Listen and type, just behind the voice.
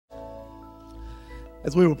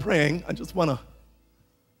As we were praying, I just want to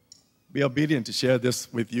be obedient to share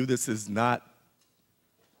this with you. This is not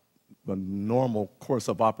the normal course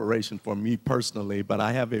of operation for me personally, but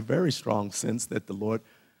I have a very strong sense that the Lord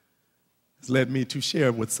has led me to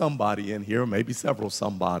share with somebody in here, maybe several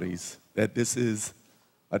somebodies, that this is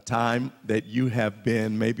a time that you have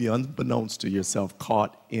been, maybe unbeknownst to yourself,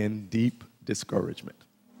 caught in deep discouragement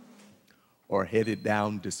or headed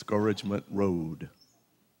down discouragement road.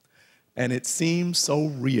 And it seems so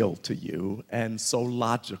real to you and so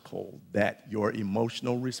logical that your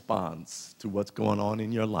emotional response to what's going on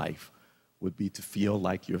in your life would be to feel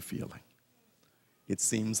like you're feeling. It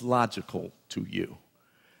seems logical to you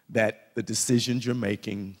that the decisions you're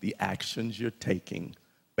making, the actions you're taking,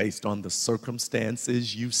 based on the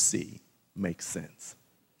circumstances you see, make sense.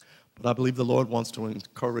 But I believe the Lord wants to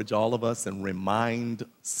encourage all of us and remind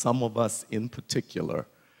some of us in particular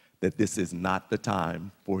that this is not the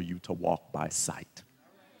time for you to walk by sight.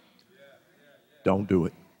 Don't do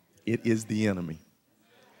it. It is the enemy.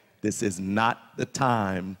 This is not the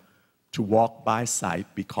time to walk by sight,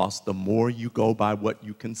 because the more you go by what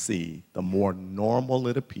you can see, the more normal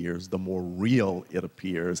it appears, the more real it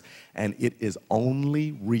appears, and it is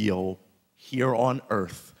only real here on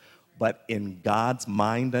earth. But in God's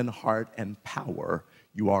mind and heart and power,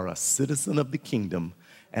 you are a citizen of the kingdom,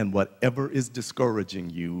 and whatever is discouraging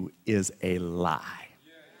you is a lie.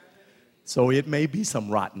 So it may be some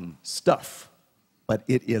rotten stuff, but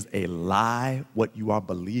it is a lie what you are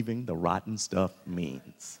believing the rotten stuff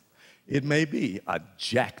means. It may be a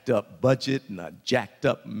jacked up budget and a jacked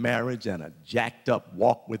up marriage and a jacked up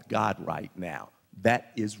walk with God right now.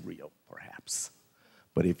 That is real, perhaps.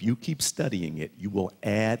 But if you keep studying it, you will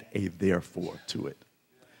add a therefore to it.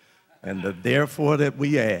 And the therefore that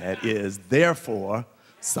we add is, therefore,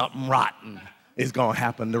 something rotten is going to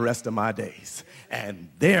happen the rest of my days. And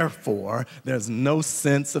therefore, there's no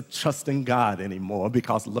sense of trusting God anymore,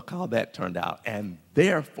 because look how that turned out. And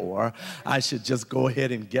therefore, I should just go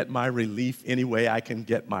ahead and get my relief any way I can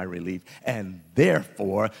get my relief. And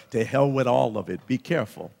therefore, to hell with all of it. Be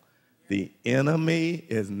careful. The enemy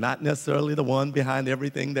is not necessarily the one behind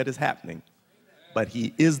everything that is happening, but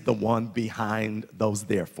he is the one behind those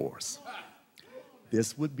therefores.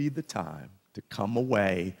 This would be the time to come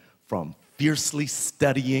away from fiercely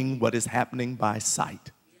studying what is happening by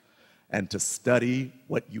sight and to study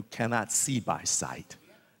what you cannot see by sight,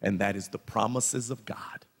 and that is the promises of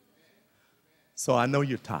God. So I know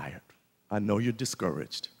you're tired. I know you're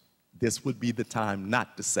discouraged. This would be the time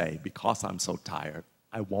not to say, because I'm so tired,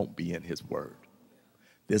 I won't be in his word.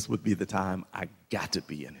 This would be the time I got to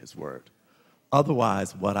be in his word.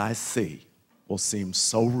 Otherwise, what I see will seem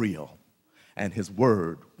so real, and his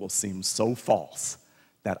word will seem so false,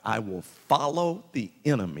 that I will follow the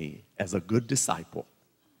enemy as a good disciple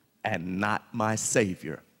and not my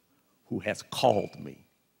Savior, who has called me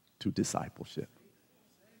to discipleship.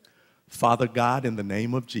 Father God, in the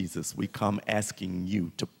name of Jesus, we come asking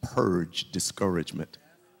you to purge discouragement.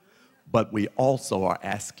 But we also are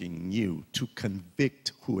asking you to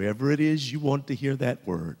convict whoever it is you want to hear that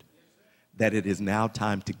word, that it is now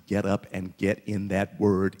time to get up and get in that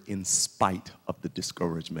word in spite of the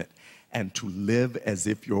discouragement, and to live as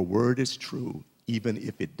if your word is true, even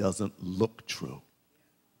if it doesn't look true.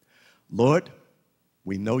 Lord,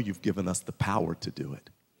 we know you've given us the power to do it.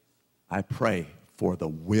 I pray for the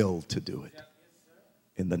will to do it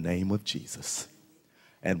in the name of Jesus.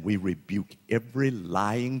 And we rebuke every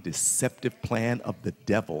lying, deceptive plan of the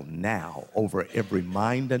devil now over every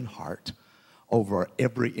mind and heart, over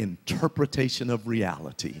every interpretation of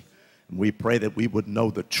reality. And we pray that we would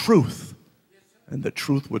know the truth, and the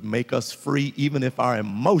truth would make us free, even if our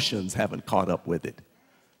emotions haven't caught up with it,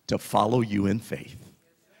 to follow you in faith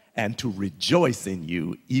and to rejoice in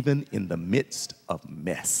you, even in the midst of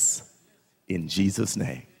mess. In Jesus'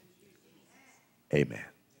 name, amen.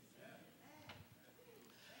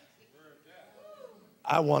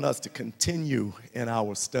 I want us to continue in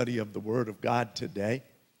our study of the Word of God today,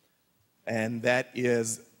 and that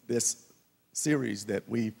is this series that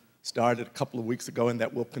we started a couple of weeks ago and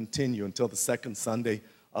that will continue until the second Sunday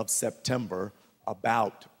of September,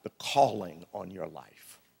 about the calling on your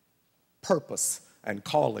life. Purpose and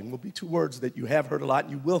calling will be two words that you have heard a lot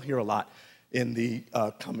and you will hear a lot in the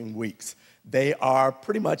coming weeks. They are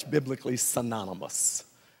pretty much biblically synonymous.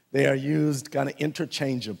 They are used kind of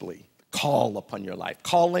interchangeably. Call upon your life.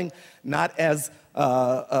 Calling, not as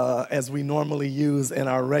we normally use in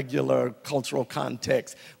our regular cultural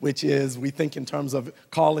context, which is we think in terms of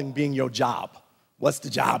calling being your job. What's the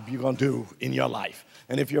job you're going to do in your life?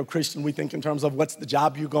 And if you're a Christian, we think in terms of what's the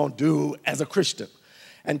job you're going to do as a Christian.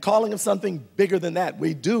 And calling is something bigger than that.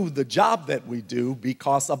 We do the job that we do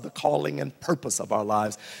because of the calling and purpose of our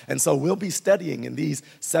lives. And so we'll be studying in these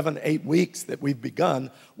 7-8 weeks that we've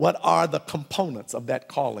begun, what are the components of that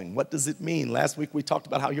calling? What does it mean? Last week we talked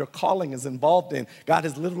about how your calling is involved in. God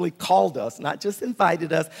has literally called us, not just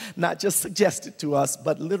invited us, not just suggested to us,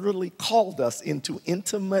 but literally called us into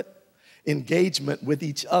intimate engagement with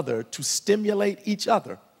each other to stimulate each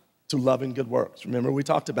other to love and good works. Remember, we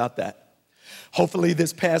talked about that. Hopefully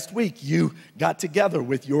this past week you got together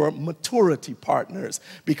with your maturity partners,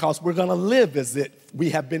 because we're going to live as if we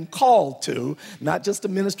have been called to, not just a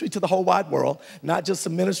ministry to the whole wide world, not just a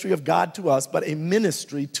ministry of God to us, but a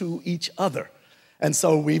ministry to each other. And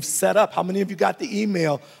so we've set up, how many of you got the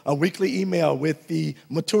email, a weekly email with the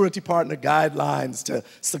maturity partner guidelines to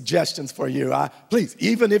suggestions for you? Please,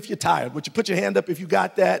 even if you're tired, would you put your hand up if you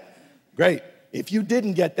got that? Great. If you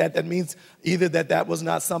didn't get that, that means either that was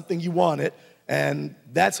not something you wanted, and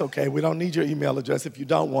that's okay. We don't need your email address if you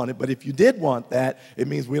don't want it. But if you did want that, it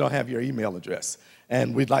means we don't have your email address,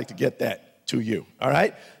 and we'd like to get that to you, all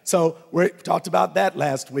right? So we talked about that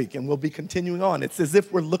last week, and we'll be continuing on. It's as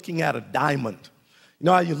if we're looking at a diamond. You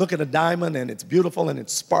know how you look at a diamond and it's beautiful and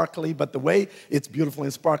it's sparkly, but the way it's beautiful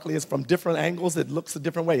and sparkly is from different angles, it looks a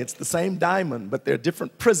different way. It's the same diamond, but they're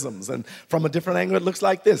different prisms, and from a different angle it looks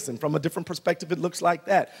like this, and from a different perspective it looks like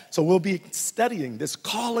that. So we'll be studying this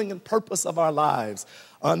calling and purpose of our lives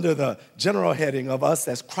under the general heading of us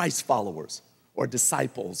as Christ followers or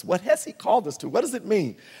disciples. What has he called us to? What does it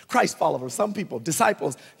mean? Christ followers, some people,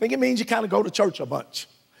 disciples, think it means you kind of go to church a bunch.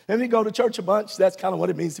 And we go to church a bunch, that's kind of what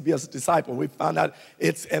it means to be a disciple. We found out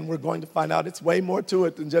and we're going to find out it's way more to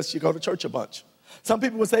it than just you go to church a bunch. Some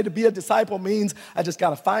people would say to be a disciple means I just got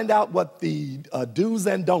to find out what the do's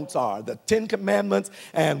and don'ts are, the 10 commandments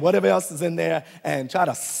and whatever else is in there, and try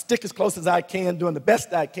to stick as close as I can, doing the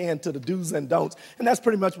best I can to the do's and don'ts. And that's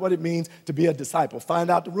pretty much what it means to be a disciple. Find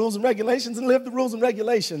out the rules and regulations and live the rules and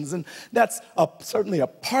regulations. And that's certainly a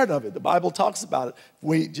part of it. The Bible talks about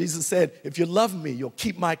it. Jesus said, if you love me, you'll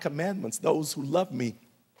keep my commandments. Those who love me,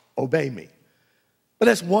 obey me. But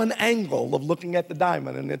that's one angle of looking at the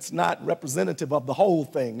diamond, and it's not representative of the whole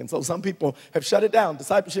thing. And so some people have shut it down.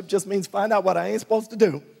 Discipleship just means find out what I ain't supposed to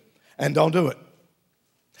do and don't do it.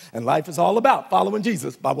 And life is all about following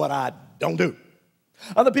Jesus by what I don't do.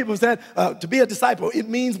 Other people said to be a disciple, it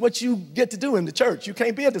means what you get to do in the church. You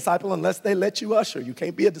can't be a disciple unless they let you usher. You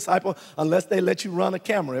can't be a disciple unless they let you run a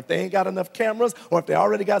camera. If they ain't got enough cameras, or if they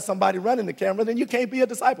already got somebody running the camera, then you can't be a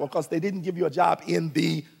disciple because they didn't give you a job in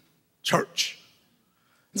the church.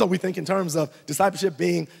 So we think in terms of discipleship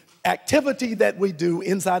being activity that we do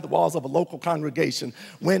inside the walls of a local congregation,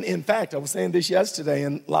 when in fact, I was saying this yesterday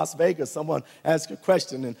in Las Vegas, someone asked a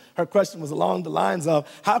question, and her question was along the lines of,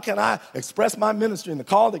 how can I express my ministry and the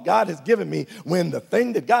call that God has given me when the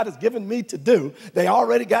thing that God has given me to do, they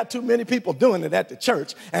already got too many people doing it at the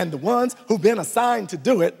church, and the ones who've been assigned to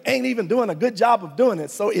do it ain't even doing a good job of doing it,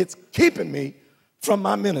 so it's keeping me from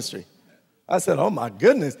my ministry. I said, oh my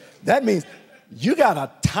goodness, that means you got a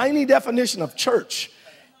tiny definition of church.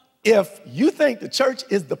 If you think the church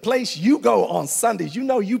is the place you go on Sundays, you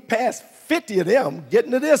know you pass 50 of them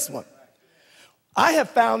getting to this one. I have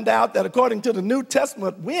found out that according to the New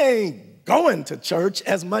Testament, we ain't going to church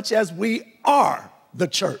as much as we are the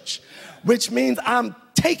church, which means I'm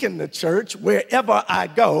taking the church wherever I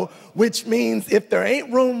go, which means if there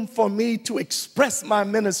ain't room for me to express my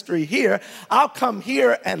ministry here, I'll come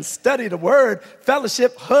here and study the word,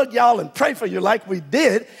 fellowship, hug y'all, and pray for you like we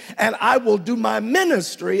did, and I will do my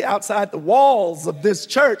ministry outside the walls of this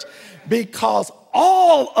church, because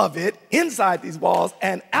all of it inside these walls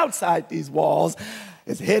and outside these walls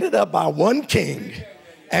is headed up by one king,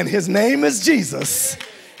 and his name is Jesus.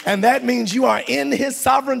 And that means you are in his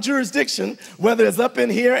sovereign jurisdiction, whether it's up in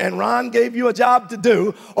here and Ron gave you a job to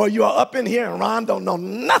do, or you are up in here and Ron don't know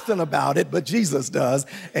nothing about it, but Jesus does,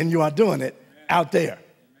 and you are doing it out there.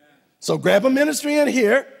 So grab a ministry in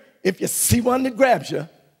here. If you see one that grabs you,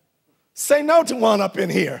 say no to one up in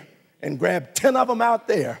here and grab 10 of them out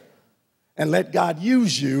there and let God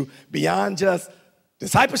use you beyond just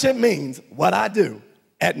discipleship means what I do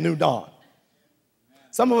at New Dawn.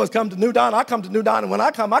 Some of us come to New Dawn. I come to New Dawn, and when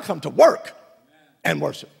I come to work and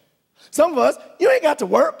worship. Some of us, you ain't got to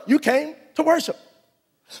work. You came to worship.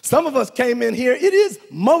 Some of us came in here, it is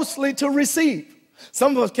mostly to receive.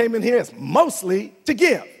 Some of us came in here, it's mostly to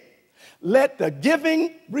give. Let the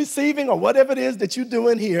giving, receiving, or whatever it is that you do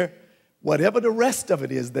in here, whatever the rest of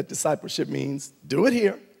it is that discipleship means, do it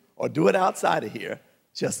here or do it outside of here.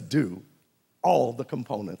 Just do all the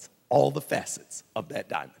components, all the facets of that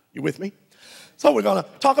diamond. You with me? So we're going to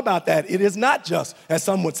talk about that. It is not just, as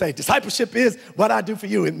some would say, discipleship is what I do for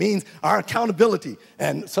you. It means our accountability.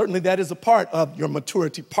 And certainly that is a part of your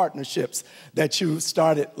maturity partnerships that you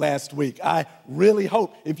started last week. I really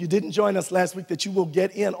hope, if you didn't join us last week, that you will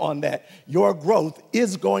get in on that. Your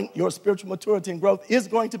spiritual maturity and growth is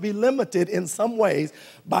going to be limited in some ways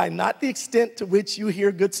by not the extent to which you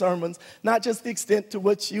hear good sermons, not just the extent to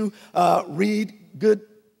which you read good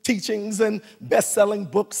teachings and best-selling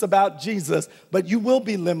books about Jesus, but you will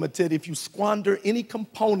be limited if you squander any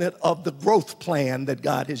component of the growth plan that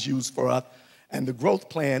God has used for us. And the growth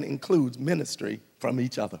plan includes ministry from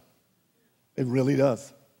each other. It really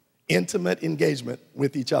does. Intimate engagement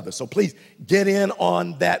with each other. So please get in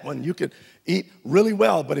on that one. You could eat really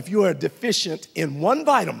well, but if you are deficient in one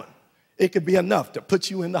vitamin, it could be enough to put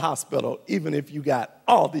you in the hospital, even if you got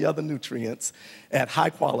all the other nutrients at high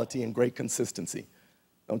quality and great consistency.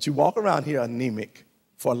 Don't you walk around here anemic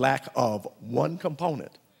for lack of one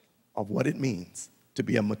component of what it means to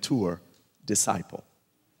be a mature disciple.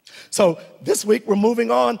 So this week we're moving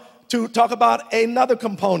on to talk about another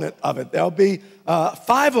component of it. There'll be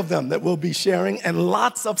 5 of them that we'll be sharing and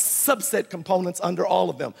lots of subset components under all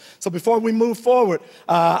of them. So before we move forward,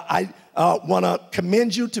 I want to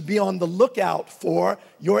commend you to be on the lookout for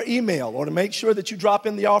your email, or to make sure that you drop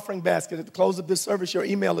in the offering basket at the close of this service your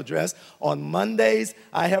email address. On Mondays,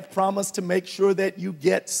 I have promised to make sure that you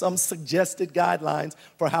get some suggested guidelines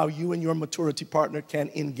for how you and your maturity partner can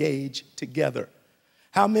engage together.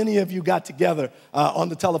 How many of you got together on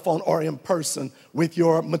the telephone or in person with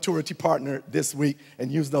your maturity partner this week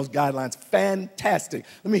and used those guidelines? Fantastic.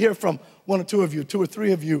 Let me hear from 1 or 2 of you, 2 or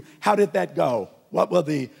 3 of you. How did that go? What were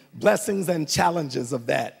the blessings and challenges of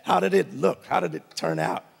that? How did it look? How did it turn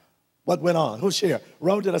out? What went on? Who'll share?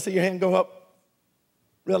 Ro, did I see your hand go up?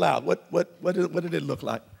 Real loud. What did it look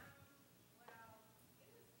like?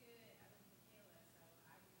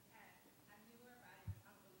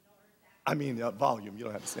 I mean, volume. You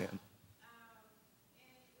don't have to say it.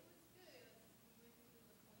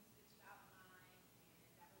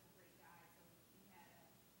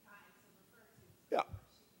 Yeah.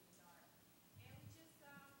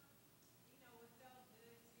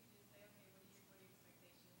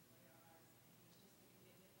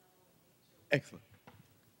 Excellent.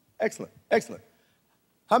 Excellent. Excellent.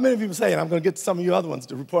 How many of you would say, and I'm going to get to some of you other ones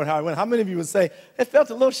to report how it went, how many of you would say, it felt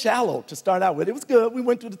a little shallow to start out with? It was good. We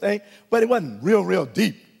went through the thing, but it wasn't real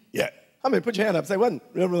deep yet. How many put your hand up and say, it wasn't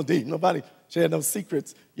real deep? Nobody shared no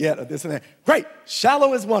secrets yet or this and that. Great.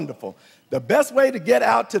 Shallow is wonderful. The best way to get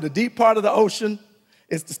out to the deep part of the ocean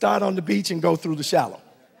is to start on the beach and go through the shallow.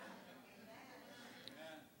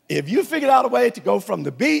 If you figured out a way to go from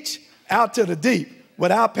the beach out to the deep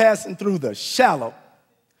without passing through the shallow,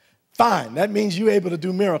 fine, that means you're able to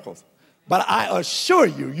do miracles. But I assure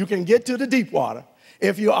you, you can get to the deep water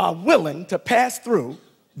if you are willing to pass through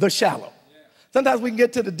the shallow. Sometimes we can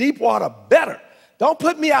get to the deep water better. Don't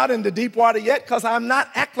put me out in the deep water yet, because I'm not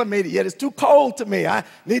acclimated yet. It's too cold to me. I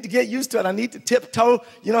need to get used to it. I need to tiptoe.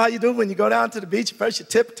 You know how you do when you go down to the beach? First you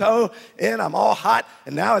tiptoe in. I'm all hot,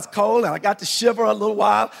 and now it's cold, and I got to shiver a little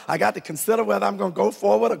while. I got to consider whether I'm going to go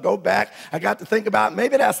forward or go back. I got to think about,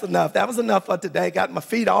 maybe that's enough. That was enough for today. Got my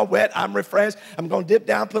feet all wet. I'm refreshed. I'm going to dip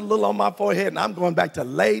down, put a little on my forehead, and I'm going back to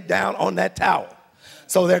lay down on that towel.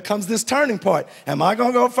 So there comes this turning point. Am I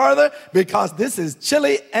going to go further? Because this is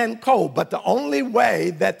chilly and cold. But the only way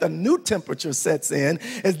that the new temperature sets in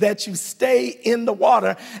is that you stay in the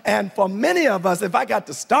water. And for many of us, if I got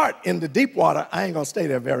to start in the deep water, I ain't going to stay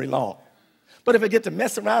there very long. But if I get to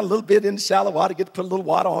mess around a little bit in the shallow water, get to put a little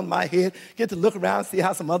water on my head, get to look around, see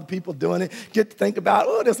how some other people are doing it, get to think about,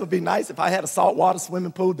 oh, this would be nice if I had a saltwater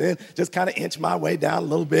swimming pool, then just kind of inch my way down a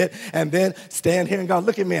little bit, and then stand here and go,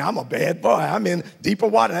 look at me, I'm a bad boy. I'm in deeper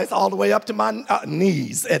water. That's all the way up to my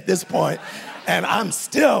knees at this point, and I'm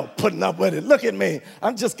still putting up with it. Look at me.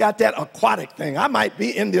 I've just got that aquatic thing. I might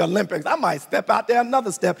be in the Olympics. I might step out there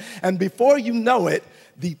another step, and before you know it,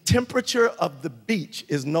 the temperature of the beach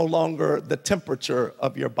is no longer the temperature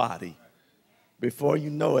of your body. Before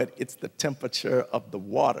you know it, it's the temperature of the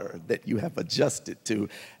water that you have adjusted to.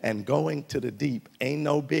 And going to the deep ain't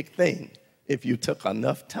no big thing if you took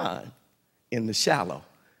enough time in the shallow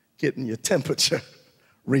getting your temperature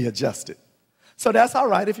readjusted. So that's all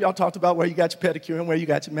right if y'all talked about where you got your pedicure and where you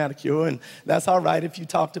got your manicure. And that's all right if you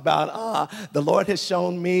talked about, the Lord has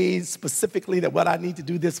shown me specifically that what I need to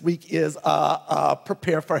do this week is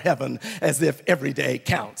prepare for heaven, as if every day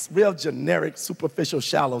counts. Real generic, superficial,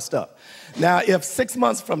 shallow stuff. Now, if 6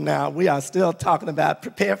 months from now we are still talking about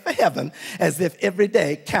prepare for heaven as if every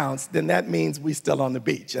day counts, then that means we're still on the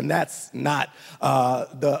beach. And that's not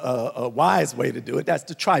the wise way to do it. That's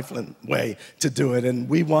the trifling way to do it. And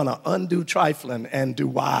we want to undo trifling and do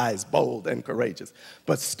wise, bold, and courageous.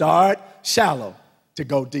 But start shallow to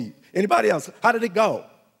go deep. Anybody else? How did it go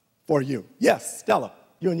for you? Yes, Stella,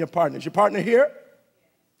 you and your partner. Is your partner here?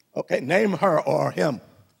 Okay, name her or him.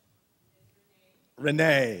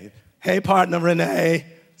 Renee. Hey, partner Renee.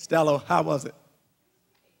 Stella, how was it?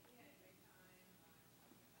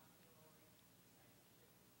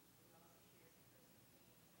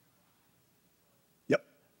 Yep.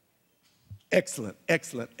 Excellent,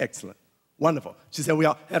 excellent, excellent. Wonderful. She said, we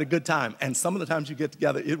all had a good time. And some of the times you get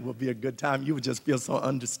together, it will be a good time. You will just feel so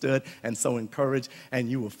understood and so encouraged, and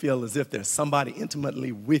you will feel as if there's somebody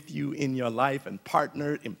intimately with you in your life and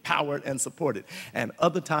partnered, empowered, and supported. And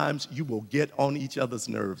other times you will get on each other's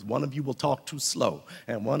nerves. One of you will talk too slow,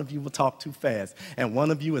 and one of you will talk too fast, and one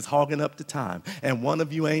of you is hogging up the time, and one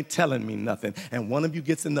of you ain't telling me nothing, and one of you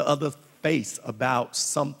gets in the other's face about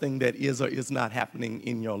something that is or is not happening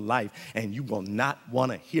in your life, and you will not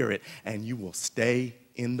want to hear it, and you will stay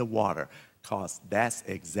in the water, because that's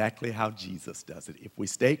exactly how Jesus does it. If we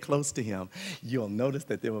stay close to him, you'll notice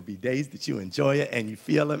that there will be days that you enjoy it and you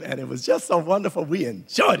feel him, and it was just so wonderful. We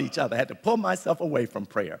enjoyed each other. I had to pull myself away from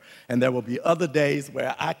prayer. And there will be other days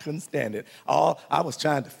where I couldn't stand it. I was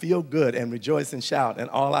trying to feel good and rejoice and shout,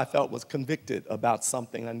 and all I felt was convicted about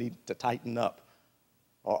something I needed to tighten up.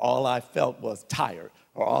 Or all I felt was tired,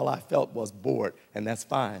 or all I felt was bored, and that's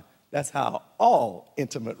fine. That's how all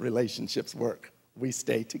intimate relationships work. We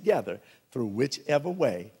stay together through whichever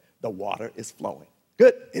way the water is flowing.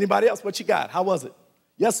 Good. Anybody else? What you got? How was it?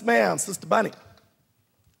 Yes, ma'am, Sister Bunny.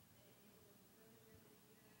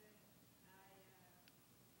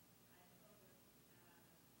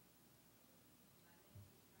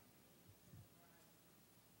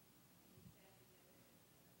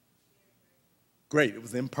 Great. It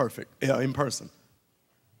was in person.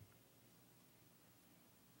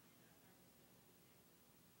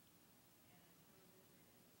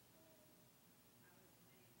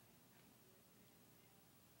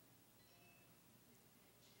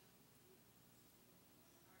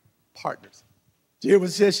 Partners. Do you hear what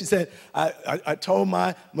she said? She said, I told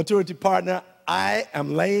my maturity partner, I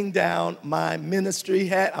am laying down my ministry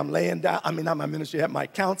hat. Not my ministry hat, my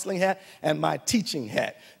counseling hat and my teaching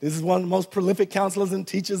hat. This is one of the most prolific counselors and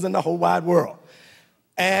teachers in the whole wide world.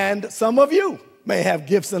 And some of you may have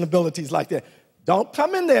gifts and abilities like that. Don't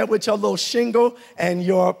come in there with your little shingle and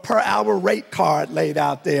your per-hour rate card laid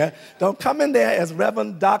out there. Don't come in there as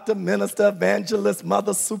Reverend, Doctor, Minister, Evangelist,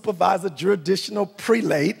 Mother, Supervisor, Jurisdictional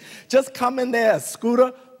Prelate. Just come in there as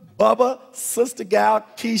Scooter, Bubba, Sister Gal,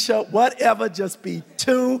 Keisha, whatever. Just be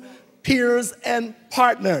two peers and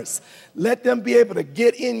partners. Let them be able to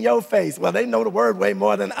get in your face. Well, they know the word way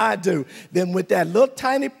more than I do. Then with that little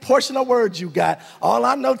tiny portion of words you got, all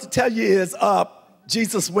I know to tell you is,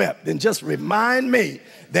 Jesus wept. Then just remind me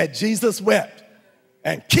that Jesus wept,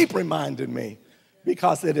 and keep reminding me,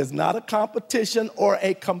 because it is not a competition or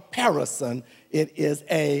a comparison. It is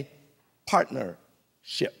a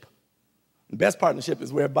partnership. The best partnership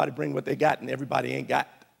is where everybody bring what they got and everybody ain't got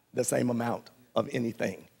the same amount of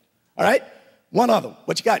anything. All right? One other.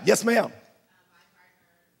 What you got? Yes, ma'am.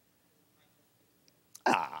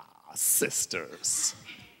 Sisters.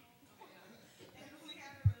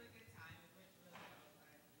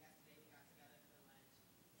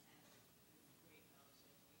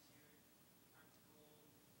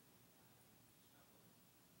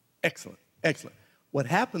 Excellent, excellent. What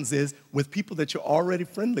happens is, with people that you're already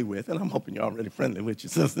friendly with, and I'm hoping you're already friendly with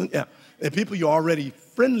your sister, the people you're already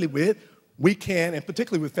friendly with, we can, and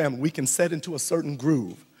particularly with family, we can set into a certain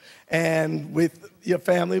groove. And with your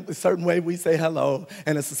family, a certain way we say hello,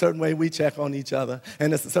 and it's a certain way we check on each other,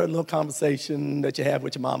 and it's a certain little conversation that you have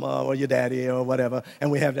with your mama or your daddy or whatever,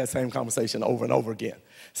 and we have that same conversation over and over again.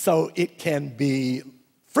 So it can be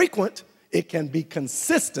frequent, it can be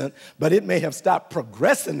consistent, but it may have stopped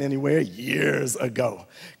progressing anywhere years ago.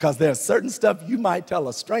 Because there's certain stuff you might tell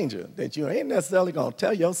a stranger that you ain't necessarily going to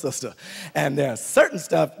tell your sister. And there's certain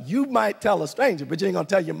stuff you might tell a stranger, but you ain't going to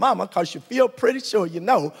tell your mama, because you feel pretty sure you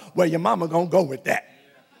know where your mama going to go with that.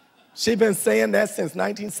 She's been saying that since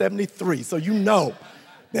 1973, so you know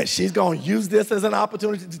that she's going to use this as an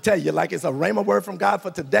opportunity to tell you, like it's a rhema word from God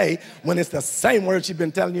for today, when it's the same word she's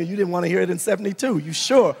been telling you. You didn't want to hear it in 72. You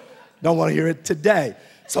sure don't want to hear it today.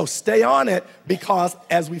 So stay on it, because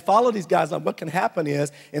as we follow these guys, what can happen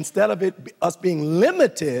is, instead of us being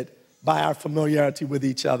limited by our familiarity with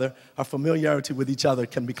each other, our familiarity with each other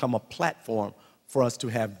can become a platform for us to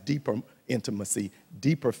have deeper intimacy,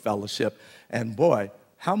 deeper fellowship. And boy,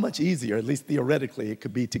 how much easier, at least theoretically, it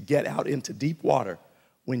could be to get out into deep water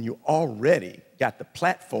when you already got the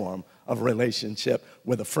platform of relationship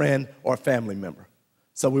with a friend or family member.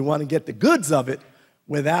 So we want to get the goods of it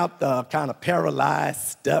without the kind of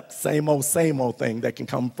paralyzed, stuck, same old thing that can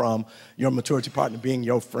come from your maturity partner being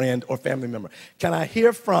your friend or family member. Can I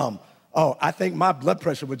hear from, I think my blood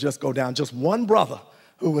pressure would just go down, just one brother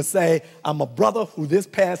who would say, I'm a brother who this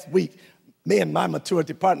past week, me and my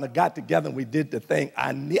maturity partner got together and we did the thing.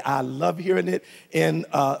 I love hearing it in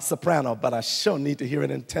soprano, but I sure need to hear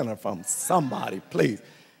it in tenor from somebody, please.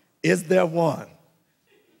 Is there one?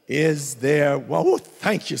 Is there one? Oh,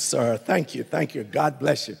 thank you, sir. Thank you. Thank you. God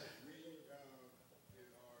bless you.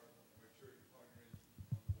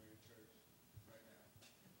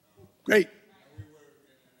 Great.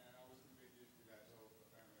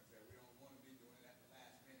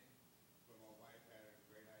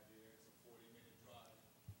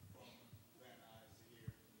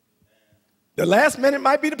 The last minute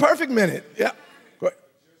might be the perfect minute. Yeah. Go ahead.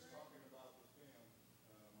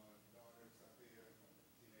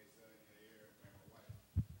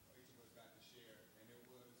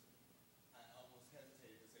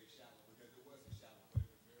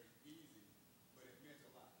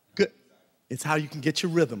 Good. It's how you can get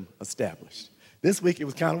your rhythm established. This week it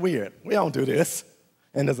was kind of weird. We don't do this.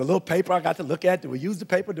 And there's a little paper I got to look at. Do we use the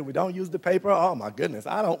paper? Do we don't use the paper? Oh my goodness,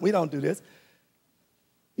 we don't do this.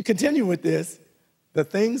 You continue with this, the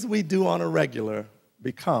things we do on a regular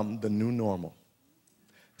become the new normal,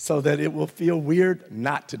 so that it will feel weird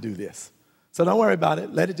not to do this. So don't worry about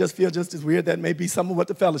it. Let it just feel just as weird. That may be some of what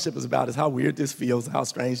the fellowship is about, is how weird this feels, how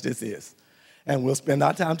strange this is. And we'll spend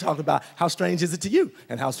our time talking about how strange is it to you,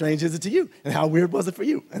 and how strange is it to you, and how weird was it for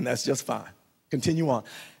you, and that's just fine. Continue on.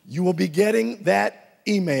 You will be getting that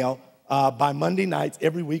email by Monday nights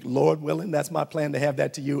every week, Lord willing. That's my plan, to have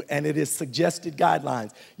that to you. And it is suggested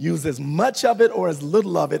guidelines. Use as much of it or as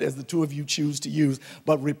little of it as the two of you choose to use.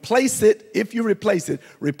 But replace it, if you replace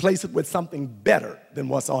it with something better than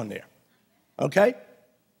what's on there. Okay?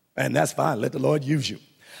 And that's fine. Let the Lord use you.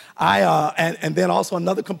 And then also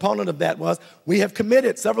another component of that was, we have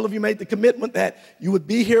committed, several of you made the commitment that you would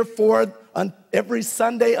be here for every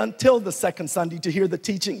Sunday until the second Sunday to hear the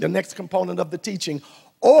teaching, the next component of the teaching.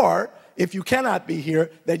 Or if you cannot be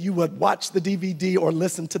here, that you would watch the DVD or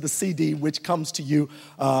listen to the CD, which comes to you,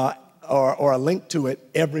 or a link to it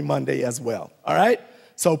every Monday as well. All right?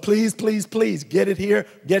 So please, please, please get it here,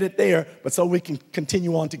 get it there, but so we can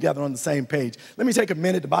continue on together on the same page. Let me take a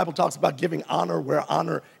minute. The Bible talks about giving honor where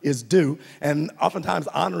honor is due, and oftentimes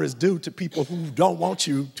honor is due to people who don't want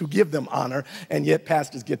you to give them honor, and yet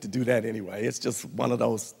pastors get to do that anyway. It's just one of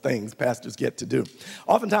those things pastors get to do.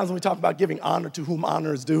 Oftentimes when we talk about giving honor to whom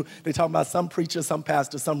honor is due, they talk about some preacher, some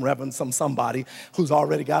pastor, some reverend, somebody who's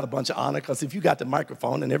already got a bunch of honor, because if you got the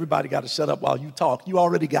microphone and everybody got to shut up while you talk, you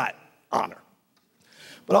already got honor.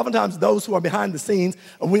 But oftentimes those who are behind the scenes,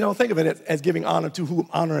 and we don't think of it as giving honor to whom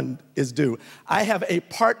honor is due. I have a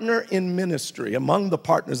partner in ministry, among the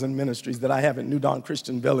partners in ministries that I have at New Dawn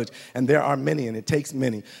Christian Village, and there are many, and it takes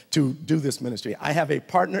many to do this ministry. I have a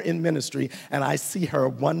partner in ministry, and I see her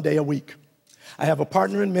one day a week. I have a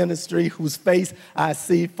partner in ministry whose face I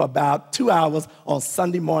see for about 2 hours on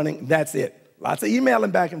Sunday morning. That's it. Lots of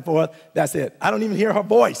emailing back and forth. That's it. I don't even hear her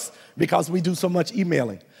voice because we do so much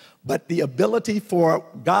emailing. But the ability for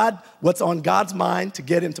God, what's on God's mind, to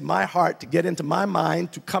get into my heart, to get into my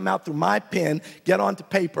mind, to come out through my pen, get onto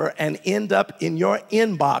paper, and end up in your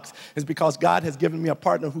inbox is because God has given me a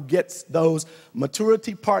partner who gets those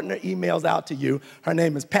maturity partner emails out to you. Her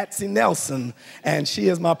name is Patsy Nelson, and she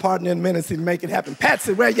is my partner in ministry to make it happen.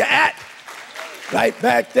 Patsy, where you at? Right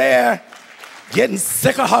back there. Getting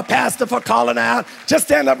sick of her pastor for calling out. Just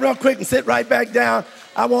stand up real quick and sit right back down.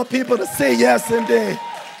 I want people to see, yes, indeed.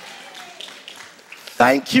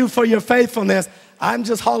 Thank you for your faithfulness. I'm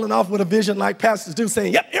just hauling off with a vision like pastors do,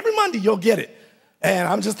 saying, yep, every Monday you'll get it. And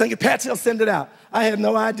I'm just thinking, Patsy will send it out. I had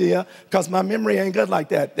no idea, because my memory ain't good like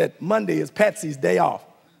that, that Monday is Patsy's day off.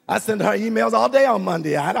 I send her emails all day on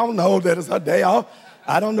Monday. I don't know that it's her day off.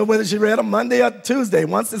 I don't know whether she read them Monday or Tuesday.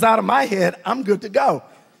 Once it's out of my head, I'm good to go.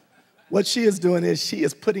 What she is doing is she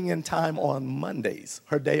is putting in time on Mondays,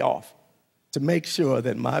 her day off, to make sure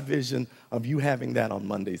that my vision of you having that on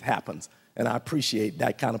Mondays happens. And I appreciate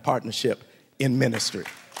that kind of partnership in ministry.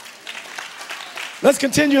 Let's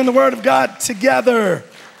continue in the Word of God together.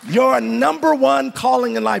 Your number one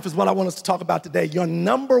calling in life is what I want us to talk about today. Your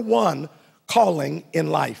number one calling in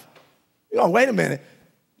life. Wait a minute.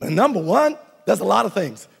 The number one does a lot of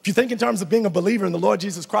things. If you think in terms of being a believer in the Lord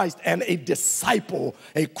Jesus Christ and a disciple,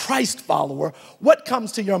 a Christ follower, what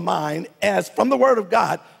comes to your mind as from the Word of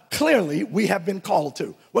God, clearly we have been called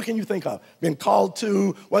to? What can you think of? Been called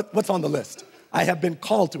to, what's on the list? I have been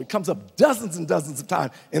called to. It comes up dozens and dozens of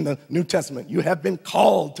times in the New Testament. You have been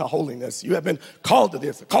called to holiness. You have been called to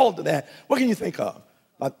this, called to that. What can you think of?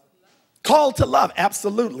 Called to love,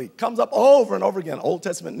 absolutely. Comes up over and over again, Old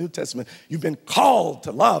Testament, New Testament. You've been called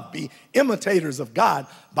to love, be imitators of God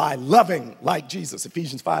by loving like Jesus,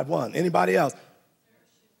 Ephesians 5:1. Anybody else?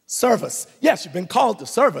 Service. Yes, you've been called to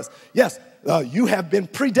service. Yes, you have been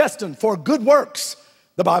predestined for good works,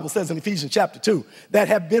 the Bible says in Ephesians chapter 2, that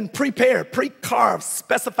have been prepared, pre-carved,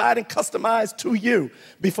 specified, and customized to you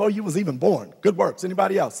before you was even born. Good works.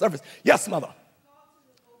 Anybody else? Service. Yes, mother.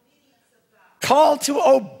 Called to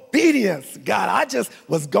obedience. God, I just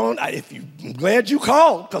was going, I'm glad you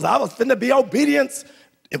called, because I was finna be obedient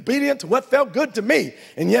to what felt good to me.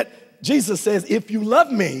 And yet Jesus says, if you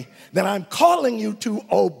love me, then I'm calling you to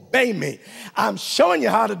obey me. I'm showing you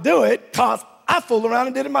how to do it because I fooled around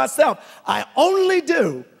and did it myself. I only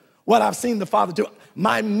do what I've seen the Father do.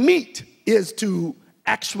 My meat is to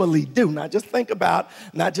actually do, not just think about,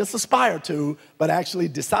 not just aspire to, but actually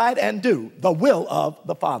decide and do the will of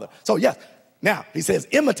the Father. So yes, now he says,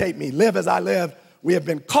 imitate me, live as I live. We have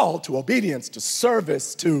been called to obedience, to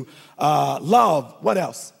service, to love. What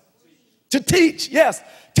else? To teach, yes,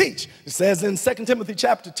 teach. It says in 2 Timothy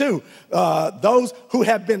chapter 2, those who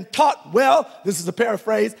have been taught well, this is a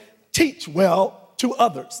paraphrase, teach well to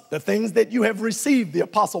others. The things that you have received, the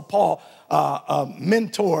Apostle Paul,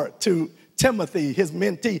 mentor to Timothy, his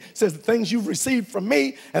mentee, says the things you've received from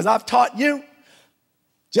me as I've taught you,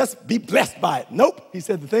 just be blessed by it. Nope, he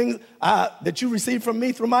said the things that you received from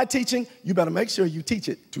me through my teaching, you better make sure you teach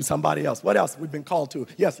it to somebody else. What else we've been called to?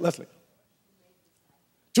 Yes, Leslie.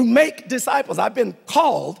 To make disciples. I've been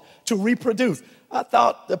called to reproduce. I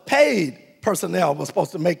thought the paid personnel was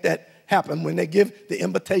supposed to make that happen when they give the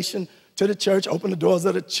invitation to the church, open the doors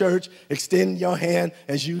of the church, extend your hand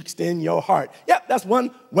as you extend your heart. Yep, that's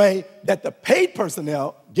one way that the paid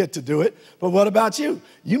personnel get to do it. But what about you?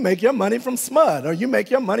 You make your money from SMUD, or you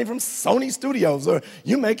make your money from Sony Studios, or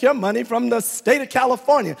you make your money from the state of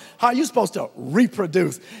California. How are you supposed to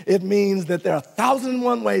reproduce? It means that there are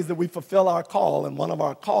 1,001 ways that we fulfill our call, and one of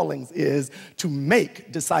our callings is to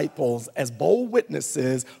make disciples as bold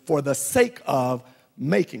witnesses for the sake of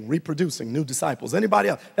reproducing new disciples. Anybody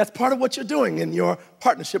else? That's part of what you're doing in your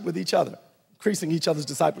partnership with each other, increasing each other's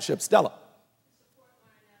discipleship. Stella.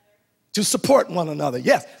 To support one another.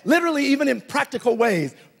 Yes, literally even in practical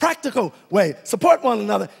ways. Practical way. Support one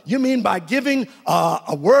another. You mean by giving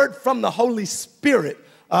a word from the Holy Spirit.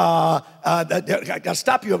 I got to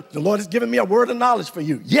stop you. The Lord has given me a word of knowledge for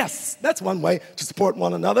you. Yes, that's one way to support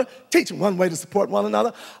one another. Teaching, one way to support one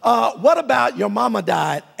another. What about your mama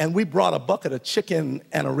died and we brought a bucket of chicken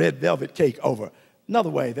and a red velvet cake over? Another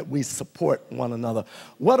way that we support one another.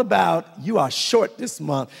 What about you are short this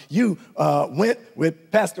month? You went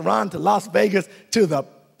with Pastor Ronn to Las Vegas to the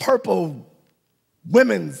Purple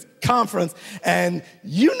Women's Conference, and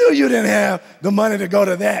you knew you didn't have the money to go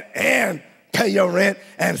to that and pay your rent,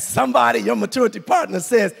 and somebody, your maturity partner,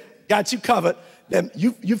 says, got you covered, then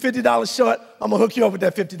you $50 short, I'm going to hook you up with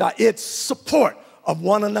that $50. It's support of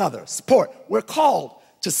one another. Support. We're called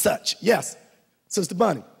to such. Yes, Sister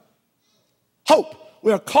Bunny. Hope.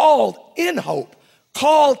 We're called in hope.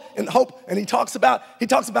 Called in hope. And he talks about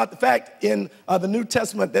the fact in the New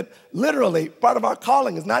Testament that literally part of our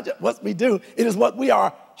calling is not just what we do, it is what we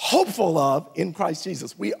are hopeful of in Christ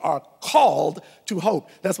Jesus. We are called to hope.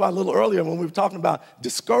 That's why a little earlier when we were talking about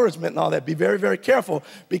discouragement and all that, be very, very careful,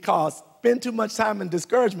 because spend too much time in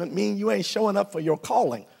discouragement means you ain't showing up for your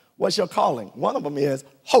calling. What's your calling? One of them is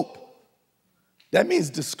hope. That means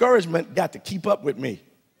discouragement got to keep up with me.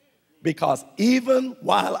 Because even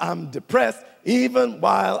while I'm depressed, even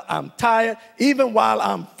while I'm tired, even while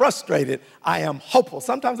I'm frustrated, I am hopeful.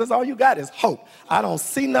 Sometimes that's all you got is hope. I don't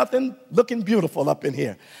see nothing looking beautiful up in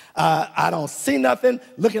here. I don't see nothing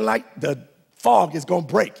looking like the fog is going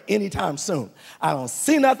to break anytime soon. I don't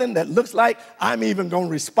see nothing that looks like I'm even going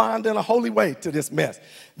to respond in a holy way to this mess.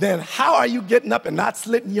 Then how are you getting up and not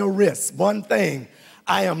slitting your wrists? One thing,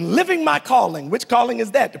 I am living my calling. Which calling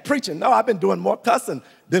is that? The preaching. No, I've been doing more cussing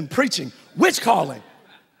than preaching. Which calling?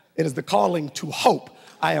 It is the calling to hope.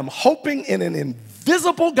 I am hoping in an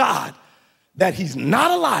invisible God that he's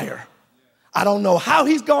not a liar I don't know how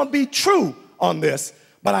he's going to be true on this,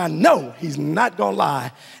 but I know he's not going to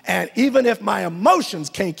lie. And even if my emotions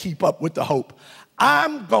can't keep up with the hope,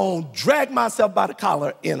 I'm going to drag myself by the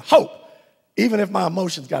collar in hope, even if my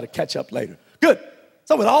emotions got to catch up later. Good.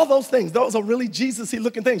 So with all those things, those are really Jesus-y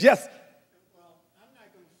looking things. Yes? Well, I'm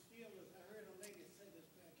not going to steal this. I heard a lady say this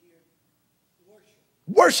back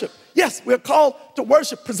here. Worship. Yes, we're called to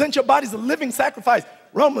worship. Present your bodies a living sacrifice.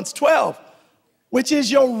 Romans 12, which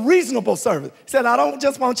is your reasonable service. He said, I don't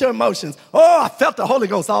just want your emotions. Oh, I felt the Holy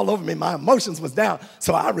Ghost all over me. My emotions was down,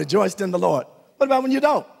 so I rejoiced in the Lord. What about when you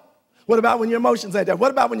don't? What about when your emotions ain't there?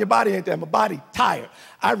 What about when your body ain't there? My body tired.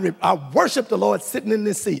 I worship the Lord sitting in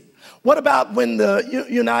this seat. What about when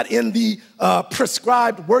you're not in the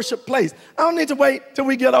prescribed worship place? I don't need to wait till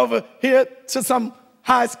we get over here to some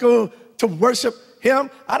high school to worship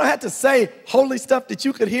him. I don't have to say holy stuff that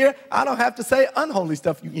you could hear. I don't have to say unholy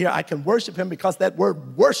stuff you can hear. I can worship him because that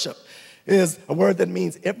word worship is a word that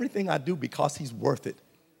means everything I do because he's worth it.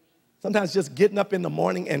 Sometimes just getting up in the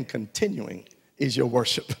morning and continuing is your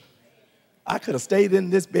worship. I could have stayed in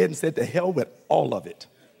this bed and said to hell with all of it.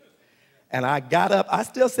 And I got up. I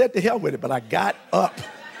still said to hell with it, but I got up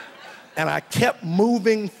and I kept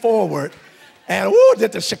moving forward. And ooh,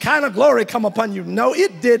 did the Shekinah glory come upon you? No,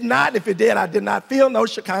 it did not. If it did, I did not feel no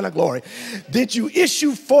Shekinah glory. Did you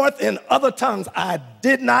issue forth in other tongues? I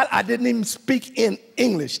did not. I didn't even speak in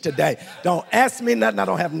English today. Don't ask me nothing. I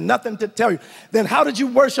don't have nothing to tell you. Then how did you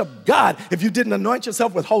worship God if you didn't anoint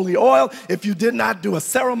yourself with holy oil, if you did not do a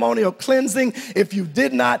ceremonial cleansing, if you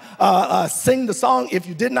did not sing the song, if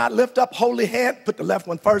you did not lift up holy hand, put the left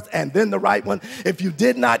one first and then the right one, if you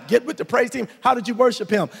did not get with the praise team, how did you worship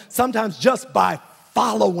him? Sometimes just by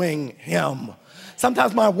following him.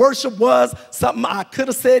 Sometimes my worship was something I could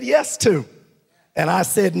have said yes to, and I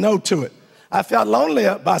said no to it. I felt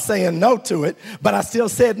lonelier by saying no to it, but I still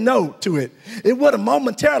said no to it. It would have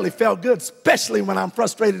momentarily felt good, especially when I'm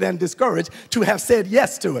frustrated and discouraged, to have said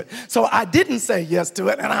yes to it. So I didn't say yes to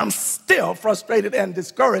it, and I'm still frustrated and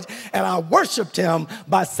discouraged, and I worshiped him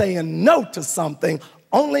by saying no to something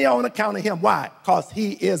only on account of him. Why? Because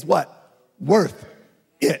he is what? Worth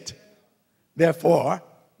it. Therefore,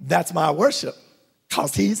 that's my worship,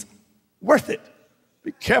 because he's worth it.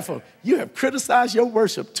 Be careful. You have criticized your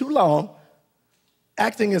worship too long,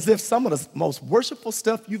 acting as if some of the most worshipful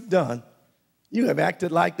stuff you've done, you have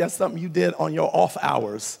acted like that's something you did on your off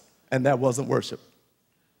hours, and that wasn't worship.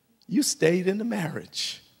 You stayed in the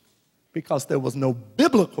marriage because there was no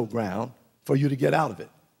biblical ground for you to get out of it.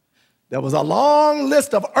 There was a long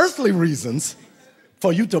list of earthly reasons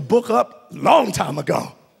for you to book up a long time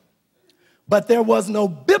ago, but there was no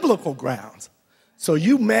biblical grounds. So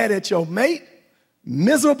you mad at your mate,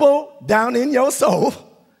 miserable down in your soul,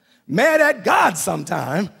 mad at God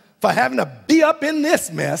sometime for having to be up in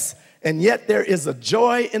this mess, and yet there is a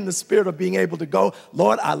joy in the spirit of being able to go,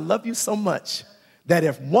 Lord, I love you so much that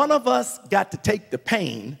if one of us got to take the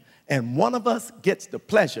pain and one of us gets the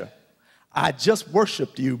pleasure, I just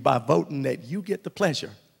worshiped you by voting that you get the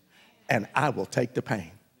pleasure and I will take the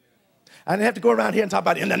pain. I didn't have to go around here and talk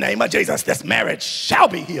about, in the name of Jesus, this marriage shall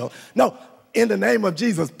be healed. No, in the name of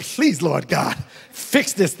Jesus, please, Lord God,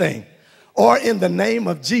 fix this thing. Or in the name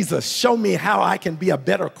of Jesus, show me how I can be a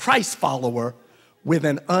better Christ follower with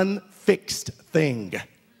an unfixed thing.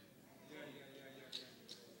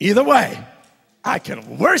 Either way, I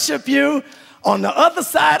can worship you. On the other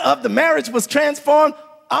side of the marriage was transformed,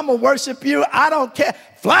 I'm going to worship you. I don't care.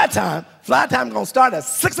 Fly time going to start at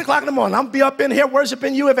 6 o'clock in the morning. I'm going to be up in here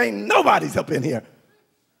worshiping you if ain't nobody's up in here.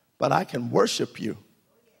 But I can worship you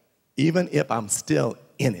even if I'm still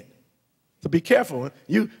in it. So be careful.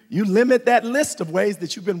 You limit that list of ways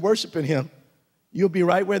that you've been worshiping him, you'll be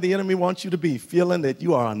right where the enemy wants you to be, feeling that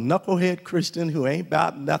you are a knucklehead Christian who ain't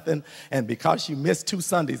about nothing, and because you missed 2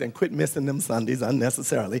 Sundays, and quit missing them Sundays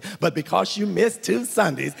unnecessarily, but because you missed 2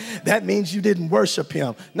 Sundays, that means you didn't worship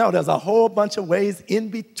him. No, there's a whole bunch of ways in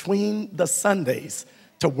between the Sundays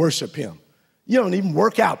to worship him. You don't even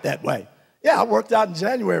work out that way. Yeah, I worked out in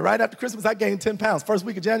January. Right after Christmas, I gained 10 pounds. First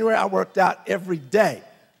week of January, I worked out every day.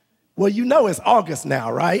 Well, you know it's August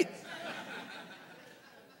now, right?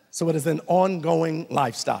 So it is an ongoing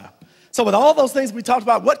lifestyle. So with all those things we talked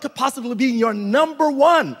about, what could possibly be your number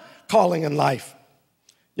one calling in life?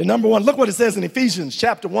 Your number one, look what it says in Ephesians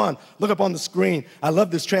chapter 1. Look up on the screen. I love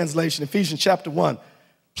this translation, Ephesians chapter 1.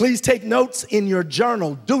 Please take notes in your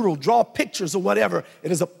journal, doodle, draw pictures or whatever.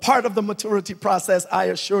 It is a part of the maturity process, I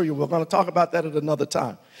assure you. We're going to talk about that at another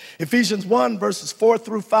time. Ephesians 1, verses 4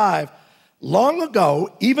 through 5. Long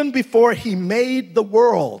ago, even before he made the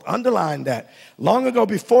world, underline that, long ago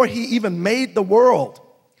before he even made the world,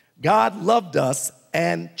 God loved us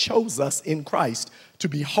and chose us in Christ to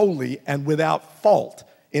be holy and without fault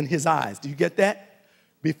in his eyes. Do you get that?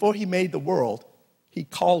 Before he made the world, he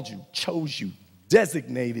called you, chose you,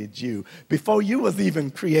 designated you. Before you was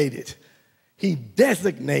even created, he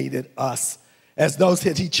designated us as those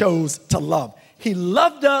that he chose to love. He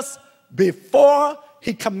loved us before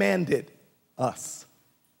he commanded us.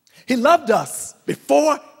 He loved us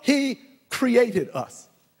before he created us.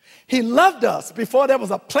 He loved us before there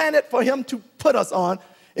was a planet for him to put us on.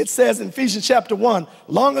 It says in Ephesians chapter 1,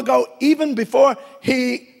 long ago, even before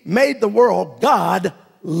he made the world, God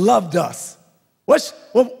loved us.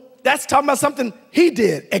 Well, that's talking about something he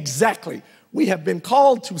did. Exactly. We have been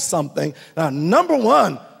called to something. Now, number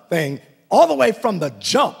one thing, all the way from the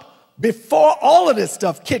jump, before all of this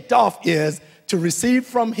stuff kicked off, is to receive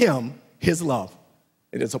from him his love.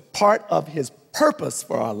 It is a part of his purpose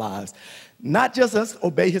for our lives. Not just us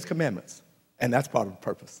obey his commandments. And that's part of the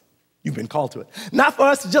purpose. You've been called to it. Not for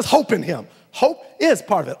us to just hope in him. Hope is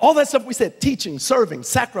part of it. All that stuff we said, teaching, serving,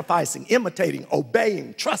 sacrificing, imitating,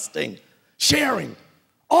 obeying, trusting, sharing.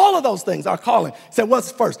 All of those things are calling. Said,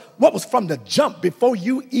 what's first? What was from the jump before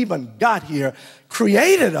you even got here,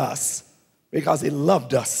 created us because he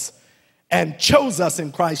loved us and chose us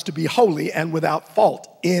in Christ to be holy and without fault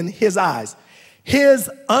in his eyes. His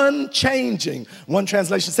unchanging, one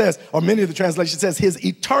translation says, or many of the translations says, his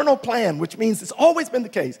eternal plan, which means it's always been the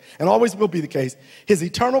case and always will be the case. His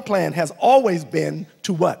eternal plan has always been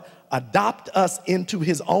to what? Adopt us into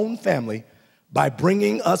his own family by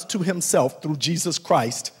bringing us to himself through Jesus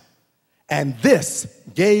Christ. And this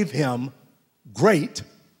gave him great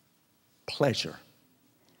pleasure.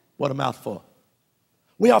 What a mouthful.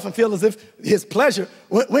 We often feel as if his pleasure,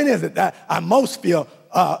 when is it that I most feel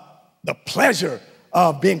the pleasure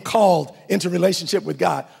of being called into relationship with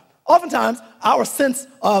God? Oftentimes, our sense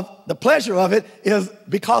of the pleasure of it is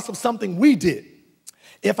because of something we did.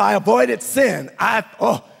 If I avoided sin, I'm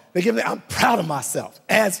proud of myself,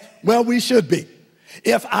 as well we should be.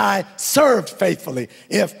 If I served faithfully,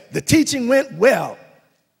 if the teaching went well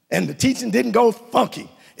and the teaching didn't go funky,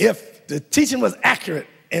 if the teaching was accurate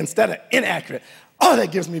instead of inaccurate, oh,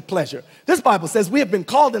 that gives me pleasure. This Bible says we have been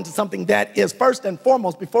called into something that is first and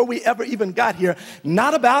foremost, before we ever even got here,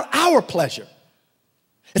 not about our pleasure.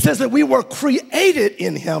 It says that we were created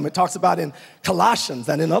in him. It talks about in Colossians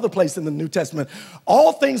and in other places in the New Testament.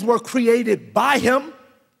 All things were created by him,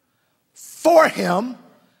 for him.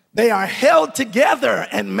 They are held together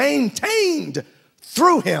and maintained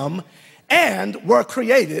through him, and were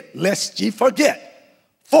created, lest ye forget,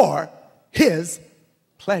 for his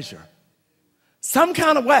pleasure. Some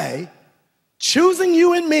kind of way, choosing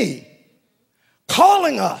you and me,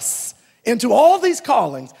 calling us into all these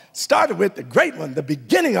callings, started with the great one. The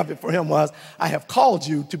beginning of it for him was, I have called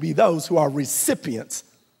you to be those who are recipients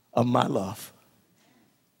of my love.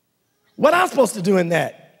 What am I supposed to do in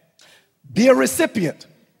that? Be a recipient.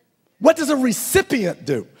 What does a recipient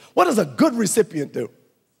do? What does a good recipient do?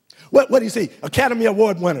 What do you see? Academy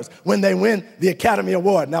Award winners, when they win the Academy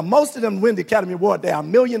Award. Now, most of them win the Academy Award. They are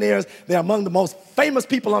millionaires. They're among the most famous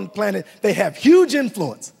people on the planet. They have huge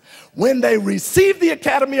influence. When they receive the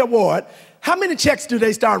Academy Award, how many checks do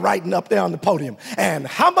they start writing up there on the podium? And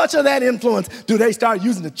how much of that influence do they start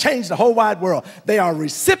using to change the whole wide world? They are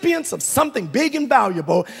recipients of something big and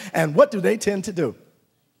valuable. And what do they tend to do?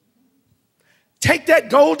 Take that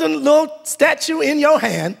golden little statue in your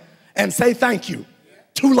hand and say thank you.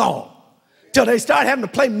 Too long, till they start having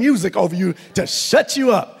to play music over you to shut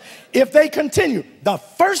you up. If they continue, the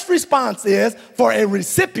first response is for a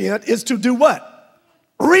recipient is to do what?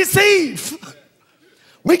 Receive.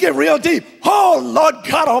 We get real deep. Oh, Lord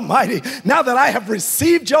God Almighty, now that I have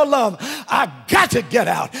received your love, I got to get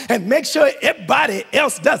out and make sure everybody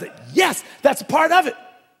else does it. Yes, that's part of it.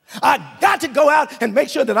 I got to go out and make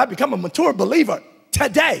sure that I become a mature believer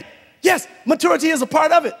today. Yes, maturity is a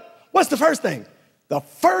part of it. What's the first thing? The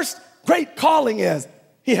first great calling is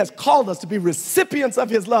he has called us to be recipients of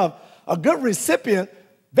his love. A good recipient,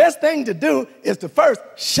 best thing to do is to first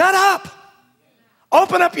shut up,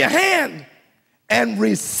 open up your hand, and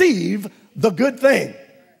receive the good thing.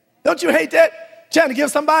 Don't you hate that? Trying to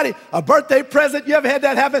give somebody a birthday present. You ever had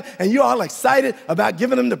that happen? And you're all excited about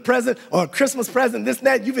giving them the present or a Christmas present, this and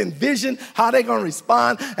that. You've envisioned how they're going to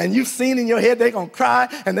respond. And you've seen in your head they're going to cry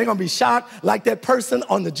and they're going to be shocked like that person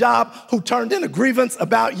on the job who turned in a grievance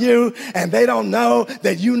about you. And they don't know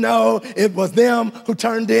that you know it was them who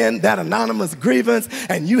turned in that anonymous grievance.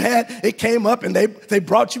 And it came up and they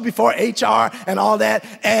brought you before HR and all that.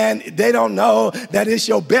 And they don't know that it's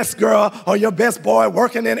your best girl or your best boy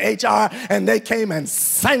working in HR. And they came came and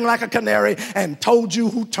sang like a canary and told you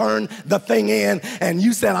who turned the thing in, and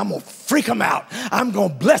you said, I'm going to freak them out. I'm going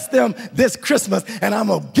to bless them this Christmas, and I'm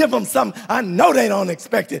going to give them something I know they don't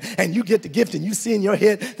expect it. And you get the gift, and you see in your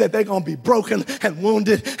head that they're going to be broken and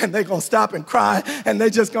wounded, and they're going to stop and cry, and they're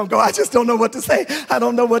just going to go, I just don't know what to say. I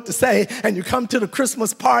don't know what to say. And you come to the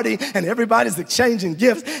Christmas party, and everybody's exchanging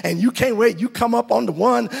gifts, and you can't wait. You come up on the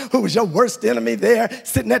one who was your worst enemy there,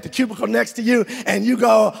 sitting at the cubicle next to you, and you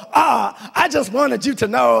go, I just wanted you to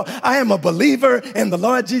know I am a believer in the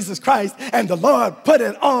Lord Jesus Christ, and the Lord put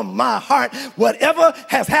it on my heart. Whatever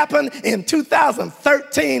has happened in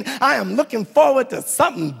 2013, I am looking forward to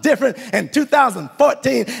something different in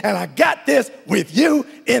 2014, and I got this with you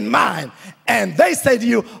in mind. And they say to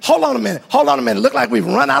you, hold on a minute, look like we've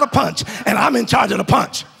run out of punch, and I'm in charge of the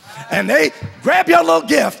punch. And they grab your little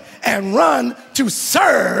gift and run to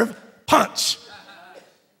serve punch.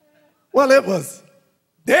 Well, it was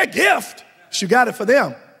their gift. You got it for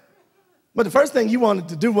them. But the first thing you wanted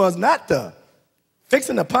to do was not the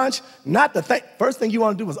fixing the punch, not the thing. First thing you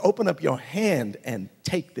want to do was open up your hand and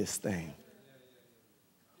take this thing.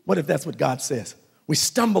 What if that's what God says? We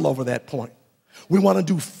stumble over that point. We want to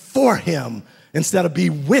do for him instead of be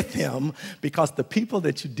with him, because the people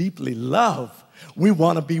that you deeply love, we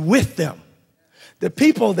want to be with them. The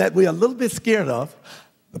people that we're a little bit scared of,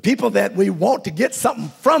 the people that we want to get something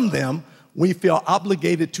from them, we feel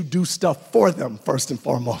obligated to do stuff for them first and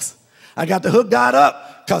foremost. I got to hook God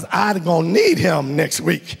up because I'm going to need him next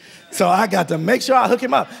week. So I got to make sure I hook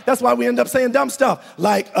him up. That's why we end up saying dumb stuff.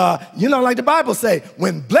 Like, like the Bible say,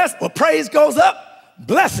 when praise goes up,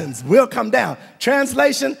 blessings will come down.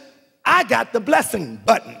 Translation, I got the blessing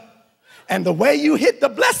button. And the way you hit the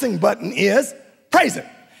blessing button is praise him.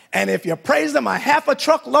 And if you praise him a half a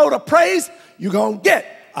truckload of praise, you're going to get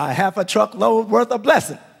a half a truckload worth of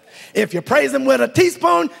blessing. If you praise him with a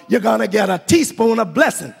teaspoon, you're going to get a teaspoon of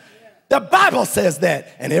blessing. The Bible says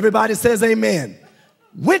that, and everybody says amen.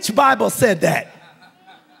 Which Bible said that?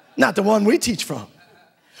 Not the one we teach from.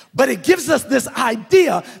 But it gives us this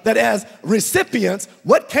idea that as recipients,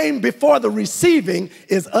 what came before the receiving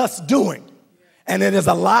is us doing. And it is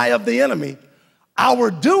a lie of the enemy.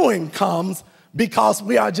 Our doing comes because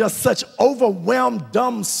we are just such overwhelmed,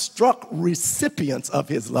 dumbstruck recipients of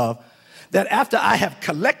his love that after I have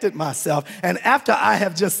collected myself and after I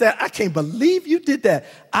have just said, I can't believe you did that.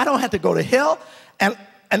 I don't have to go to hell and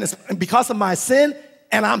it's because of my sin,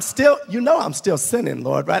 and I'm still sinning,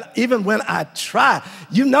 Lord, right? Even when I try,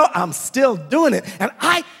 I'm still doing it. And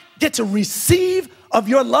I get to receive of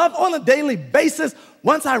your love on a daily basis.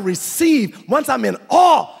 Once I receive, once I'm in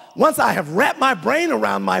awe, once I have wrapped my brain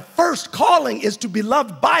around my first calling is to be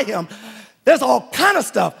loved by him, there's all kind of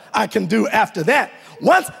stuff I can do after that.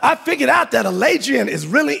 Once I figured out that Eladrian is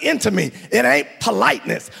really into me, it ain't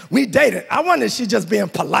politeness. We dated. I wonder if she's just being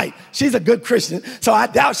polite. She's a good Christian, so I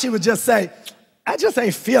doubt she would just say, I just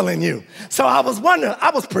ain't feeling you. So I was wondering, I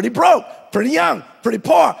was pretty broke, pretty young, pretty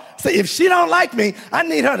poor. So if she don't like me, I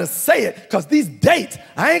need her to say it, because these dates,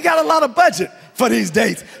 I ain't got a lot of budget for these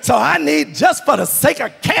dates. So I need, just for the sake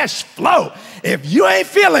of cash flow, if you ain't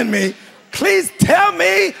feeling me, please tell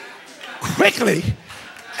me quickly.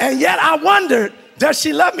 And yet I wondered, does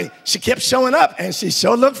she love me? She kept showing up, and she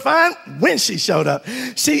sure looked fine when she showed up.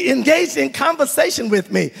 She engaged in conversation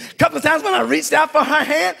with me. A couple of times when I reached out for her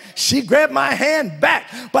hand, she grabbed my hand back.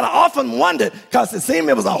 But I often wondered, because it seemed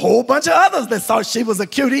it was a whole bunch of others that thought she was a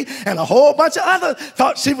cutie, and a whole bunch of others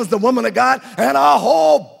thought she was the woman of God, and a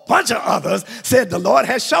whole bunch of others said, the Lord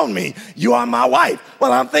has shown me you are my wife.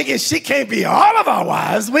 Well, I'm thinking she can't be all of our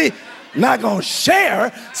wives. We not going to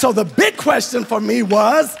share. So the big question for me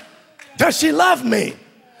was, does she love me?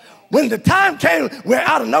 When the time came where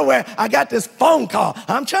out of nowhere, I got this phone call.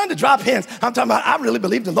 I'm trying to drop hints. I'm talking about, I really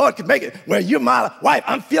believe the Lord could make it where you're my wife.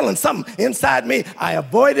 I'm feeling something inside me. I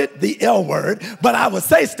avoided the L word, but I would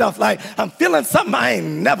say stuff like, I'm feeling something I ain't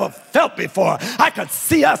never felt before. I could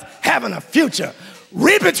see us having a future.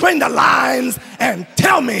 Read between the lines and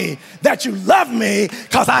tell me that you love me,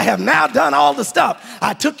 because I have now done all the stuff.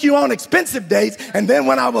 I took you on expensive dates, and then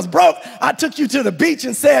when I was broke, I took you to the beach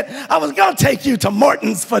and said, I was going to take you to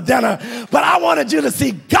Morton's for dinner, but I wanted you to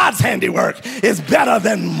see God's handiwork is better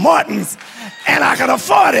than Morton's, and I could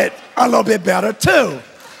afford it a little bit better too.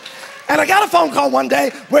 And I got a phone call one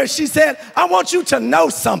day where she said, I want you to know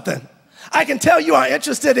something. I can tell you are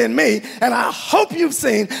interested in me, and I hope you've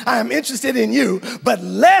seen I am interested in you, but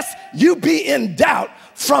lest you be in doubt,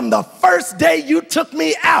 from the first day you took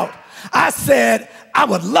me out, I said I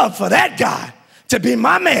would love for that guy to be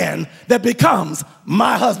my man that becomes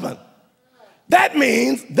my husband. That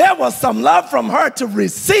means there was some love from her to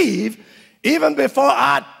receive Even before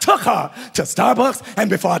I took her to Starbucks, and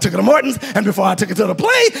before I took her to Morton's, and before I took her to the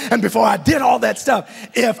play, and before I did all that stuff,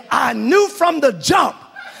 if I knew from the jump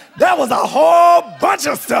there was a whole bunch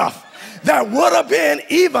of stuff that would have been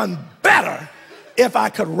even better if I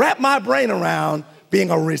could wrap my brain around being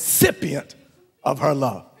a recipient of her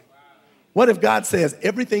love. What if God says,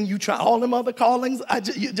 everything you try, all them other callings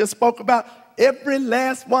you just spoke about, every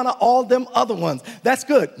last one of all them other ones, that's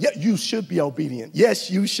good. Yeah, you should be obedient. Yes,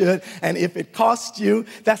 you should. And if it costs you,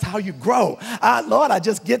 that's how you grow. Lord, I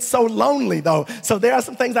just get so lonely, though. So there are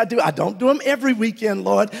some things I do. I don't do them every weekend,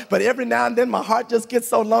 Lord, but every now and then my heart just gets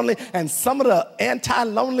so lonely. And some of the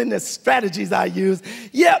anti-loneliness strategies I use,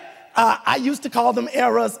 I used to call them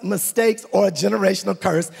errors, mistakes, or a generational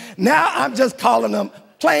curse. Now I'm just calling them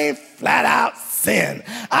plain, flat out sin.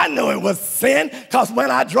 I knew it was sin because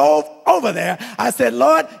when I drove over there, I said,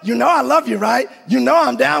 Lord, you know I love you, right? You know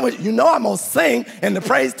I'm down with you. You know I'm going to sing in the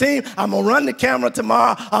praise team. I'm going to run the camera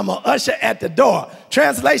tomorrow. I'm going to usher at the door.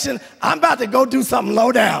 Translation, I'm about to go do something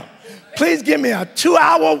low down. Please give me a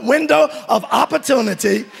 2-hour window of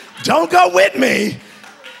opportunity. Don't go with me.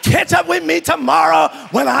 Catch up with me tomorrow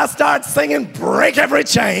when I start singing Break Every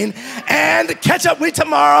Chain, and catch up with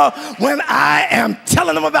tomorrow when I am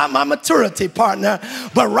telling them about my maturity partner.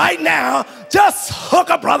 But right now, just hook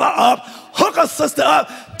a brother up, hook a sister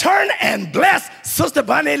up, turn and bless Sister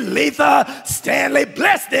Bunny, Letha, Stanley,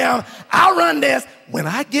 bless them. I'll run this. When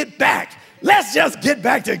I get back, let's just get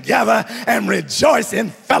back together and rejoice in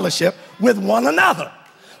fellowship with one another.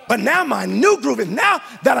 But now my new groove is, now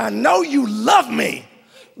that I know you love me,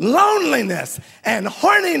 loneliness and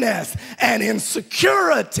horniness and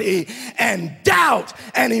insecurity and doubt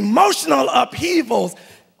and emotional upheavals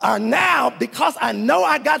are now, because I know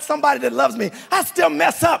I got somebody that loves me. I still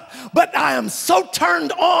mess up, but I am so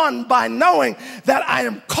turned on by knowing that I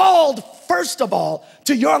am called, first of all,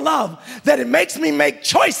 to your love, that it makes me make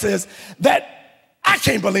choices that I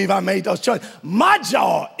can't believe I made those choices. My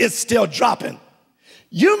jaw is still dropping.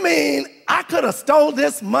 You mean I could have stole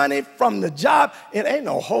this money from the job? It ain't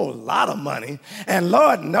no whole lot of money. And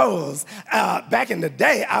Lord knows, back in the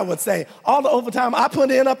day, I would say, all the overtime I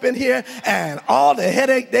put in up in here and all the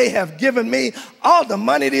headache they have given me, all the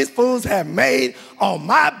money these fools have made on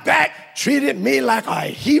my back, treated me like a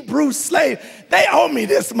Hebrew slave. They owe me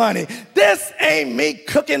this money. This ain't me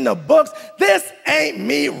cooking the books. This ain't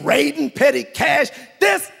me raiding petty cash.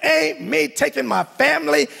 This ain't me taking my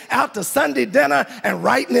family out to Sunday dinner and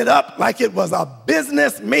writing it up like it was a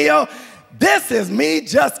business meal. This is me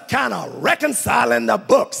just kind of reconciling the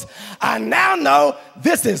books. I now know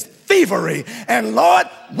this is thievery. And Lord,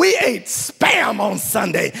 we ate Spam on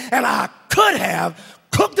Sunday, and I could have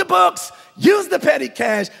cooked the books, used the petty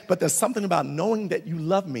cash, but there's something about knowing that you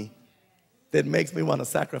love me that makes me want to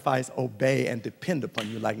sacrifice, obey, and depend upon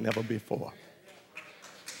you like never before.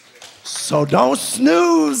 So don't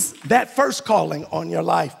snooze that first calling on your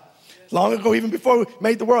life. Long ago, even before we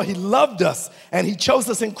made the world, he loved us, and he chose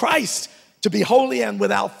us in Christ to be holy and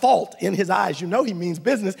without fault in his eyes. You know he means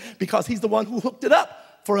business because he's the one who hooked it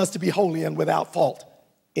up for us to be holy and without fault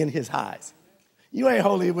in his eyes. You ain't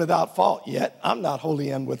holy without fault yet. I'm not holy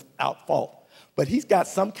and without fault. But he's got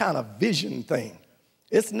some kind of vision thing.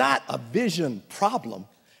 It's not a vision problem.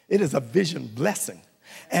 It is a vision blessing.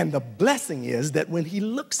 And the blessing is that when he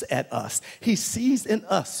looks at us, he sees in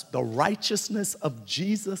us the righteousness of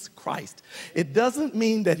Jesus Christ. It doesn't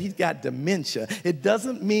mean that he's got dementia. It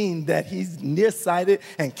doesn't mean that he's nearsighted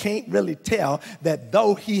and can't really tell that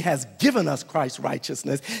though he has given us Christ's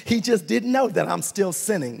righteousness, he just didn't know that I'm still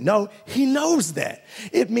sinning. No, he knows that.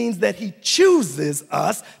 It means that he chooses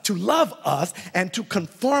us to love us and to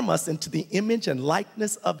conform us into the image and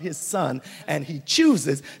likeness of his son. And he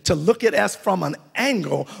chooses to look at us from an angle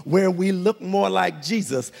where we look more like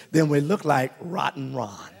Jesus than we look like rotten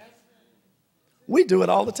Ron. We do it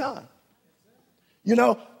all the time. You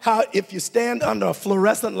know how if you stand under a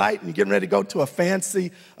fluorescent light and you're getting ready to go to a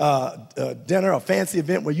fancy dinner, a fancy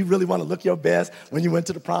event where you really want to look your best, when you went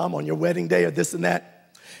to the prom on your wedding day or this and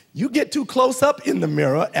that, you get too close up in the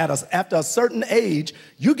mirror after a certain age,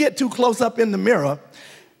 you get too close up in the mirror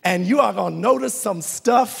and you are going to notice some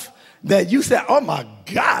stuff that you said, oh my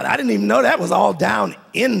God, I didn't even know that was all down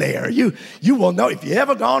in there. You will know if you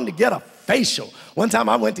ever gone to get a facial. One time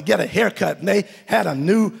I went to get a haircut and they had a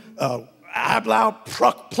new eyebrow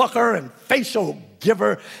plucker and facial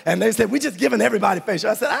giver. And they said, we just giving everybody facial.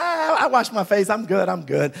 I said, I wash my face. I'm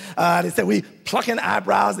good. They said, we plucking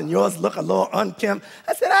eyebrows and yours look a little unkempt.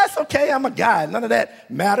 I said, that's okay. I'm a guy. None of that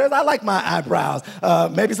matters. I like my eyebrows.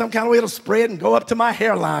 Maybe some kind of way it'll spread and go up to my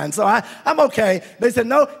hairline. So I'm okay. They said,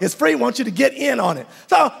 no, it's free. I want you to get in on it.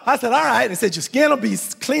 So I said, all right. They said, your skin will be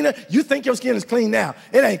cleaner. You think your skin is clean now.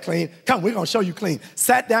 It ain't clean. Come, we're going to show you clean.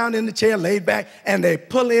 Sat down in the chair, laid back, and they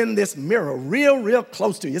pull in this mirror real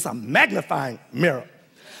close to you. It's a magnifying mirror.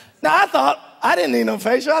 Now, I thought, I didn't need no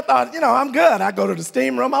facial. I thought, I'm good. I go to the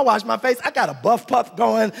steam room. I wash my face. I got a buff puff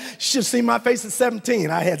going. You should see my face at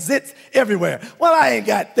 17. I had zits everywhere. Well, I ain't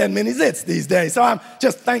got that many zits these days, so I'm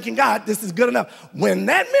just thanking God this is good enough. When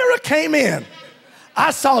that mirror came in,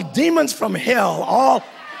 I saw demons from hell all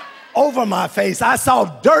over my face. I saw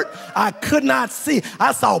dirt I could not see.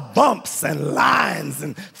 I saw bumps and lines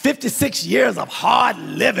and 56 years of hard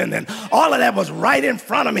living, and all of that was right in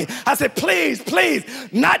front of me. I said, please,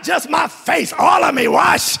 not just my face, all of me,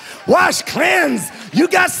 wash, cleanse. You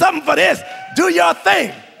got something for this. Do your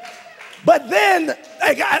thing. But then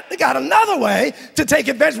they got another way to take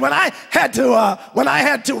advantage. When I had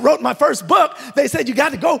to wrote my first book, they said you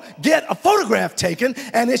got to go get a photograph taken,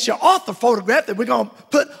 and it's your author photograph that we're going to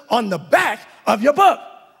put on the back of your book.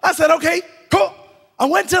 I said, okay, cool. I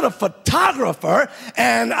went to the photographer,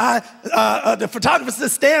 and the photographer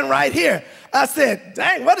said, stand right here. I said,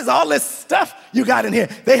 dang, what is all this stuff you got in here?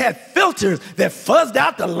 They had filters that fuzzed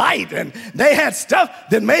out the light, and they had stuff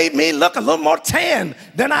that made me look a little more tan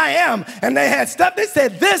than I am. And they had stuff, they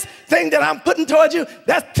said, this thing that I'm putting towards you,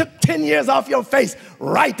 that took 10 years off your face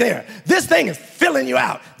right there. This thing is filling you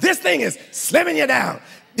out. This thing is slimming you down.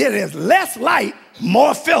 It is less light,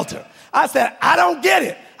 more filter. I said, I don't get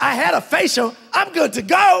it. I had a facial. I'm good to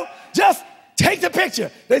go. Just take the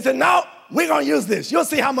picture. They said, no, we're going to use this. You'll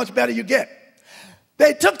see how much better you get.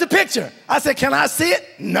 They took the picture. I said, can I see it?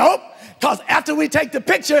 Nope. Because after we take the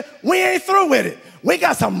picture, we ain't through with it. We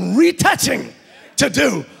got some retouching to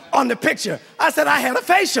do on the picture. I said, I had a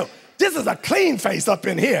facial. This is a clean face up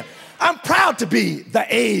in here. I'm proud to be the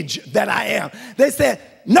age that I am. They said,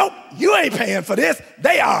 nope, you ain't paying for this.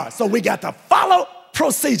 They are. So we got to follow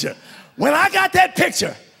procedure. When I got that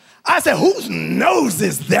picture, I said, whose nose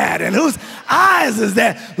is that and whose eyes is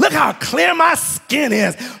that? Look how clear my skin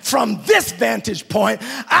is. From this vantage point,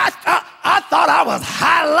 I thought I was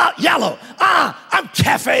high yellow. I'm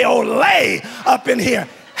cafe au lait up in here.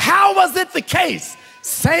 How was it the case?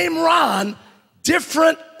 Same Ron,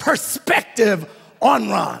 different perspective on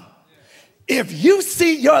Ron. If you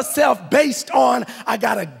see yourself based on, I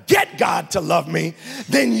gotta get God to love me,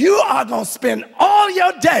 then you are gonna spend all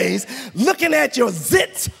your days looking at your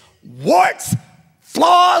zits, warts,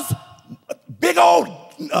 flaws, big old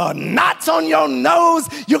knots on your nose.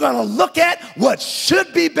 You're gonna look at what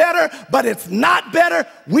should be better, but it's not better.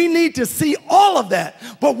 We need to see all of that.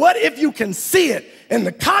 But what if you can see it in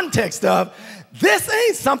the context of, this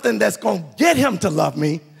ain't something that's gonna get him to love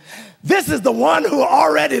me. This is the one who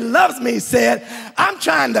already loves me, said, I'm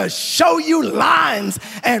trying to show you lines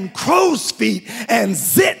and crow's feet and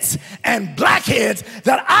zits and blackheads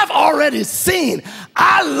that I've already seen.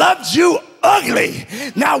 I loved you ugly.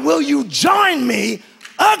 Now will you join me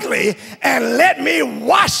ugly and let me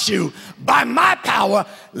wash you by my power?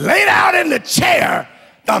 Laid out in the chair,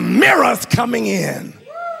 the mirror's coming in.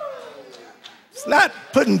 It's not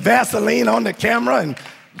putting Vaseline on the camera and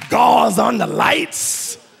gauze on the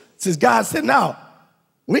lights. Says God said, no,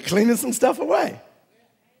 we're cleaning some stuff away.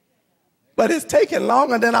 But it's taking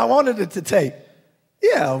longer than I wanted it to take.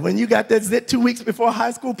 Yeah, when you got that zit 2 weeks before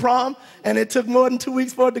high school prom and it took more than 2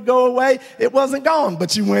 weeks for it to go away, it wasn't gone,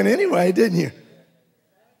 but you went anyway, didn't you?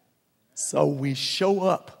 So we show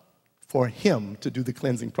up for him to do the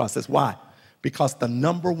cleansing process. Why? Because the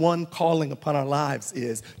number one calling upon our lives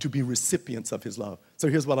is to be recipients of his love. So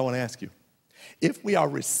here's what I want to ask you. If we are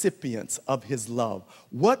recipients of his love,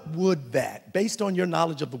 what would that, based on your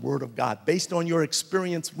knowledge of the Word of God, based on your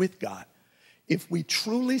experience with God, if we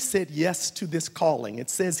truly said yes to this calling,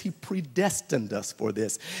 it says he predestined us for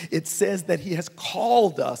this. It says that he has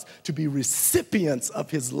called us to be recipients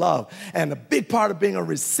of his love. And a big part of being a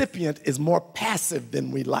recipient is more passive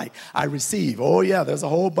than we like. I receive. Oh, yeah, there's a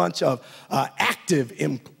whole bunch of active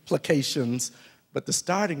implications. But the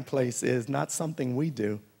starting place is not something we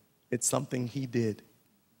do. It's something he did.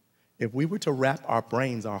 If we were to wrap our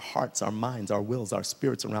brains, our hearts, our minds, our wills, our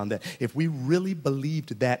spirits around that, if we really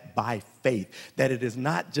believed that by faith, that it is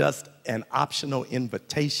not just an optional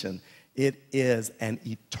invitation, it is an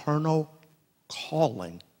eternal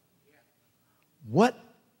calling, what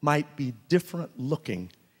might be different looking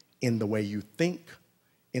in the way you think,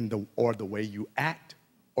 or the way you act,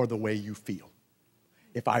 or the way you feel?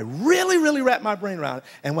 If I really, really wrap my brain around it,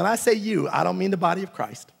 and when I say you, I don't mean the body of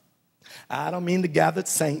Christ. I don't mean the gathered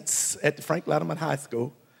saints at the Frank Letterman High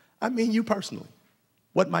School. I mean you personally.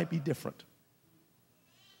 What might be different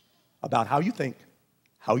about how you think,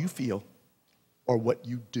 how you feel, or what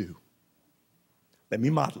you do? Let me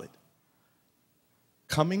model it.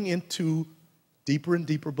 Coming into deeper and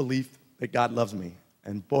deeper belief that God loves me,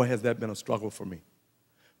 and boy, has that been a struggle for me.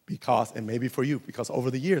 Because, and maybe for you, because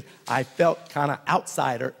over the years, I felt kind of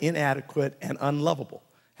outsider, inadequate, and unlovable.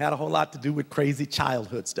 Had a whole lot to do with crazy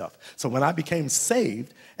childhood stuff. So when I became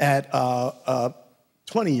saved at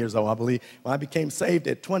 20 years old, I believe, when I became saved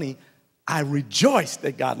at 20, I rejoiced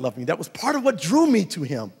that God loved me. That was part of what drew me to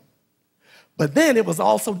him. But then it was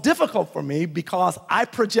also difficult for me because I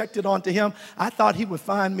projected onto him. I thought he would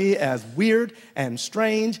find me as weird and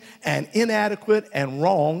strange and inadequate and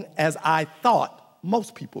wrong as I thought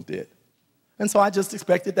most people did. And so I just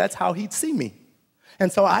expected that's how he'd see me.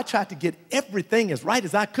 And so I tried to get everything as right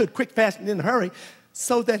as I could, quick, fast, and in a hurry,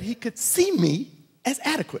 so that he could see me as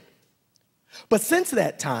adequate. But since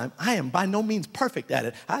that time, I am by no means perfect at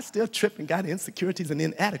it. I still trip and got insecurities and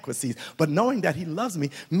inadequacies. But knowing that he loves me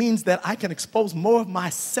means that I can expose more of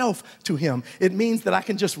myself to him. It means that I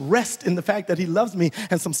can just rest in the fact that he loves me,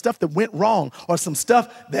 and some stuff that went wrong or some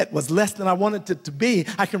stuff that was less than I wanted it to be,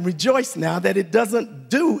 I can rejoice now that it doesn't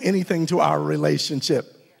do anything to our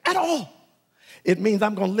relationship at all. It means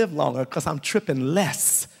I'm going to live longer because I'm tripping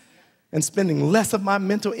less and spending less of my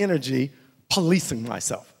mental energy policing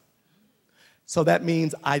myself. So that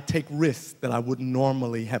means I take risks that I wouldn't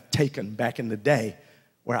normally have taken back in the day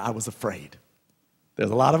where I was afraid. There's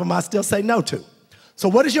a lot of them I still say no to. So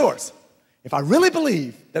what is yours? If I really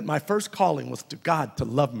believe that my first calling was to God to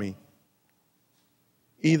love me,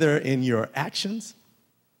 either in your actions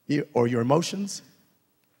or your emotions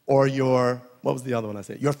or your, what was the other one I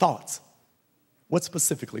said? Your thoughts. What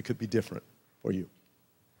specifically could be different for you?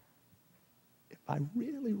 If I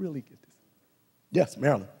really, really get this. Yes,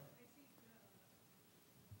 Marilyn.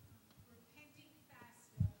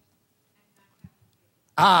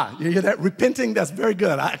 You hear that? Repenting, that's very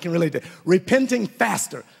good. I can relate to that. Repenting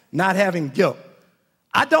faster, not having guilt.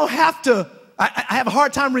 I don't have to, I have a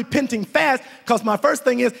hard time repenting fast because my first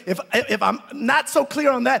thing is, if I'm not so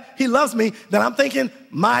clear on that, he loves me, then I'm thinking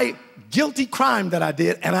my guilty crime that I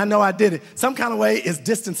did, and I know I did it, some kind of way is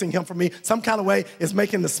distancing him from me. Some kind of way is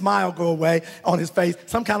making the smile go away on his face.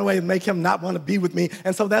 Some kind of way is make him not want to be with me.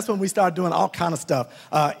 And so that's when we start doing all kind of stuff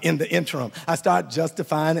in the interim. I start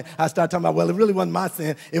justifying it. I start talking about, well, it really wasn't my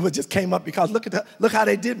sin. It just came up because look how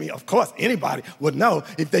they did me. Of course, anybody would know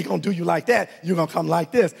if they're going to do you like that, you're going to come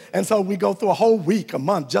like this. And so we go through a whole week, a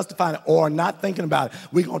month, justifying it or not thinking about it.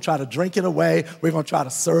 We're going to try to drink it away. We're going to try to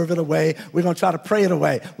serve it away. We're going to try to pray it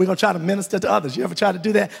away. We're going to try to minister to others. You ever try to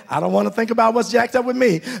do that? I don't want to think about what's jacked up with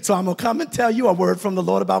me, so I'm going to come and tell you a word from the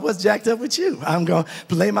Lord about what's jacked up with you. I'm going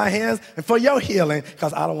to lay my hands for your healing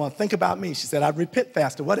because I don't want to think about me. She said, I'd repent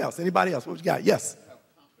faster. What else? Anybody else? What you got? Yes.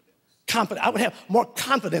 Confidence. I would have more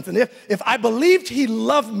confidence. And if I believed he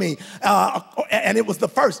loved me, and it was the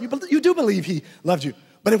first, you do believe he loved you.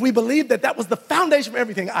 But if we believe that that was the foundation for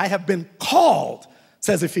everything, I have been called,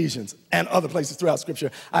 says Ephesians and other places throughout Scripture,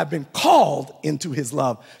 I've been called into his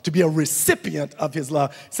love, to be a recipient of his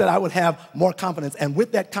love, said I would have more confidence. And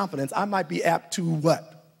with that confidence, I might be apt to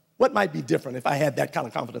what? What might be different if I had that kind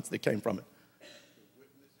of confidence that came from it?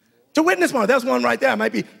 To witness more. There's one right there. I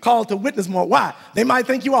might be called to witness more. Why? They might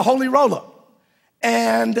think you a holy roller.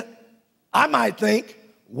 And I might think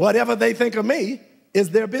whatever they think of me is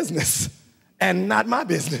their business and not my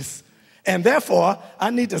business. And therefore, I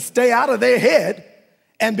need to stay out of their head.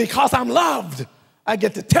 And because I'm loved, I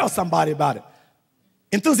get to tell somebody about it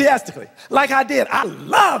enthusiastically, like I did. I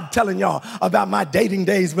love telling y'all about my dating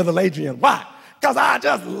days with Eladrian. Why? Because I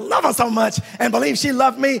just love her so much and believe she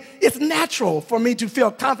loved me. It's natural for me to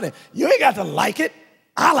feel confident. You ain't got to like it.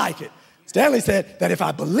 I like it. Stanley said that if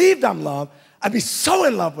I believed I'm loved, I'd be so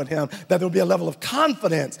in love with him that there would be a level of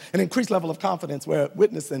confidence, an increased level of confidence where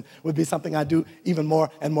witnessing would be something I do even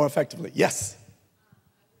more and more effectively. Yes.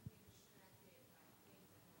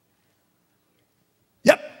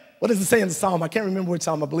 Yep. What does it say in the Psalm? I can't remember which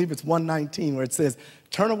Psalm. I believe it's 119 where it says,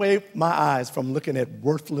 turn away my eyes from looking at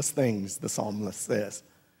worthless things, the psalmist says.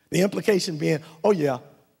 The implication being, oh yeah,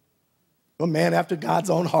 a man after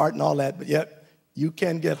God's own heart and all that, but yet you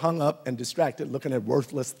can get hung up and distracted looking at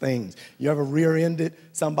worthless things. You ever rear-ended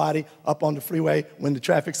somebody up on the freeway when the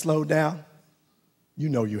traffic slowed down? You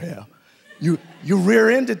know you have. You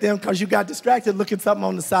rear-ended them because you got distracted looking at something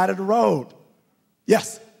on the side of the road.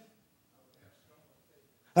 Yes.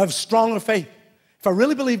 I have stronger faith. If I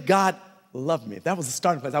really believe God love me. If that was the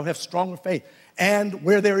starting place, I would have stronger faith. And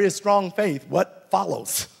where there is strong faith, what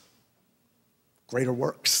follows? Greater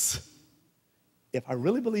works. If I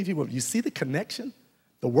really believe he will, you see the connection?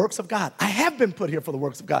 The works of God. I have been put here for the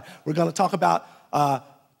works of God. We're going to talk about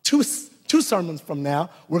two sermons from now.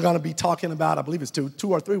 We're going to be talking about, I believe it's two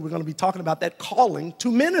or three, we're going to be talking about that calling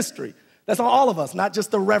to ministry. That's on all of us, not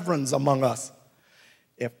just the reverends among us.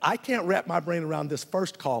 If I can't wrap my brain around this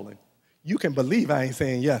first calling, you can believe I ain't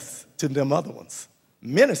saying yes to them other ones.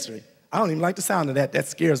 Ministry, I don't even like the sound of that. That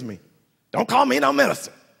scares me. Don't call me no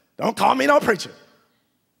minister. Don't call me no preacher.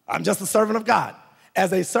 I'm just a servant of God.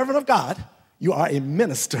 As a servant of God, you are a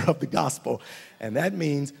minister of the gospel. And that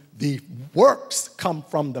means the works come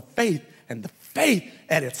from the faith, and the faith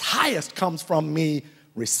at its highest comes from me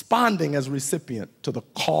responding as a recipient to the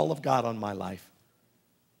call of God on my life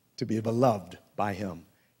to be beloved by him.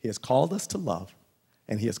 He has called us to love,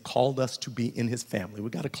 and he has called us to be in his family.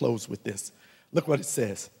 We've got to close with this. Look what it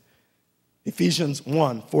says. Ephesians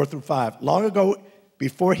 1, 4 through 5. Long ago,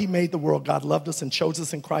 before he made the world, God loved us and chose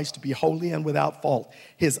us in Christ to be holy and without fault.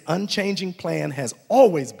 His unchanging plan has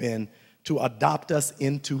always been to adopt us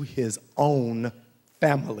into his own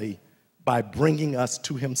family by bringing us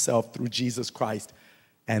to himself through Jesus Christ.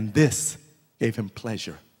 And this gave him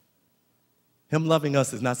pleasure. Him loving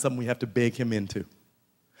us is not something we have to beg him into.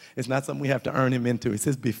 It's not something we have to earn him into. He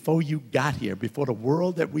says, before you got here, before the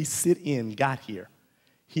world that we sit in got here,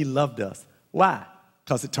 he loved us. Why?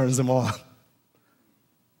 Because it turns him on.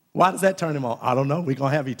 Why does that turn him on? I don't know. We're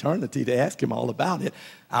going to have eternity to ask him all about it.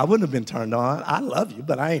 I wouldn't have been turned on. I love you,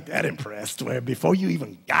 but I ain't that impressed. Where before you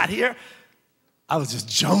even got here, I was just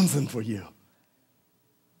jonesing for you.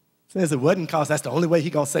 Says it wasn't because that's the only way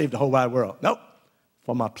he's going to save the whole wide world. Nope,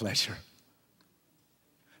 for my pleasure.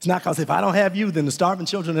 It's not because if I don't have you, then the starving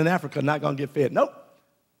children in Africa are not going to get fed. Nope,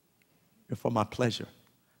 it's for my pleasure.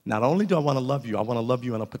 Not only do I want to love you, I want to love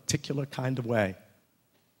you in a particular kind of way.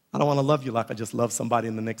 I don't want to love you like I just love somebody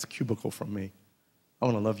in the next cubicle from me. I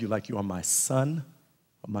want to love you like you are my son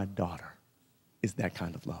or my daughter. It's that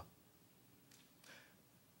kind of love.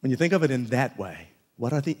 When you think of it in that way,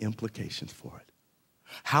 what are the implications for it?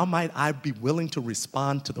 How might I be willing to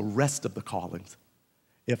respond to the rest of the callings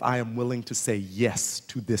if I am willing to say yes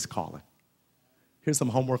to this calling? Here's some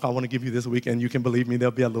homework I want to give you this week, and you can believe me,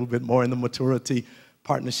 there'll be a little bit more in the maturity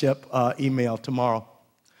partnership email tomorrow.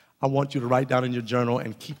 I want you to write down in your journal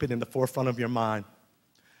and keep it in the forefront of your mind.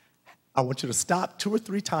 I want you to stop 2 or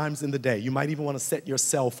 3 times in the day. You might even want to set your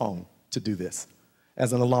cell phone to do this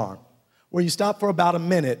as an alarm, where you stop for about a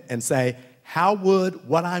minute and say, how would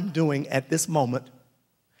what I'm doing at this moment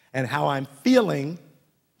and how I'm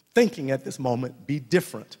thinking at this moment be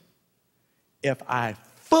different if I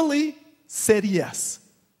fully said yes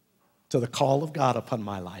to the call of God upon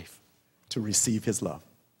my life to receive his love?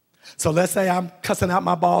 So let's say I'm cussing out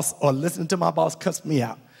my boss or listening to my boss cuss me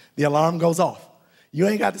out. The alarm goes off. You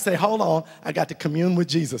ain't got to say, hold on, I got to commune with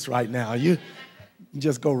Jesus right now. You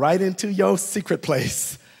just go right into your secret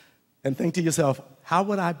place and think to yourself, how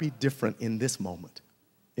would I be different in this moment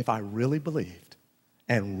if I really believed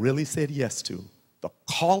and really said yes to the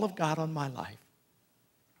call of God on my life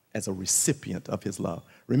as a recipient of his love?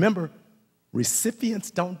 Remember,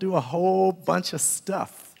 recipients don't do a whole bunch of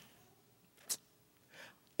stuff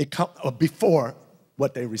before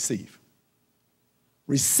what they receive.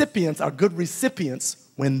 Recipients are good recipients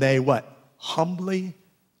when they what? Humbly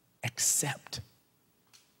accept.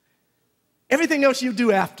 Everything else you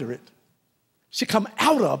do after it should come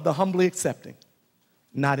out of the humbly accepting,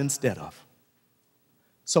 not instead of.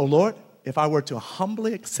 So, Lord, if I were to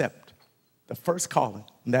humbly accept the first calling,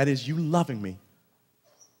 and that is you loving me,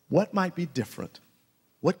 what might be different?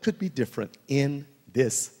 What could be different in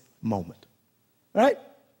this moment? All right?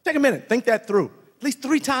 Take a minute, think that through, at least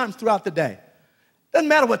 3 times throughout the day. Doesn't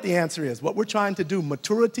matter what the answer is. What we're trying to do,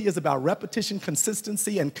 maturity is about repetition,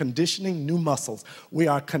 consistency, and conditioning new muscles. We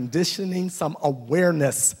are conditioning some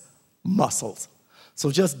awareness muscles. So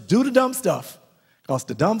just do the dumb stuff, because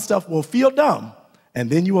the dumb stuff will feel dumb, and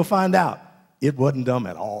then you will find out it wasn't dumb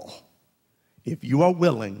at all. If you are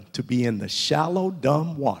willing to be in the shallow,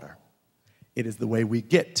 dumb water, it is the way we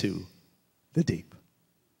get to the deep.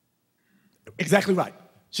 Exactly right.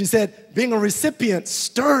 She said, being a recipient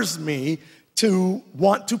stirs me to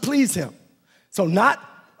want to please him. So not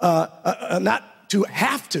to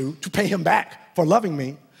have to pay him back for loving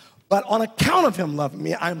me, but on account of him loving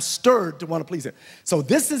me, I'm stirred to want to please him. So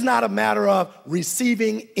this is not a matter of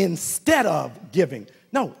receiving instead of giving.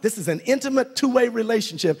 No, this is an intimate 2-way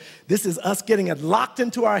relationship. This is us getting it locked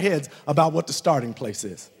into our heads about what the starting place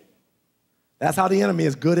is. That's how the enemy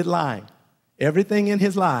is good at lying. Everything in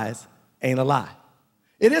his lies ain't a lie.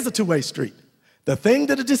 It is a two-way street. The thing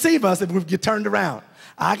that'll deceive us if we get turned around.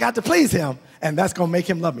 I got to please him, and that's going to make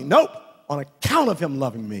him love me. Nope, on account of him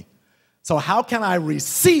loving me. So how can I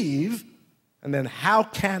receive, and then how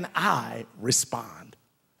can I respond?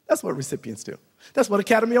 That's what recipients do. That's what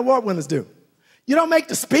Academy Award winners do. You don't make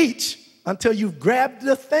the speech until you've grabbed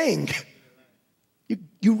the thing.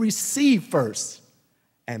 You receive first,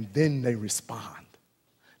 and then they respond.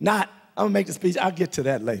 Not, I'm going to make the speech. I'll get to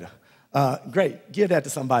that later. Great. Give that to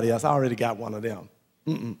somebody else. I already got one of them.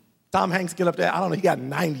 Tom Hanks get up there. I don't know. He got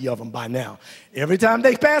 90 of them by now. Every time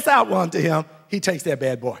they pass out one to him, he takes that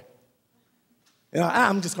bad boy. You know,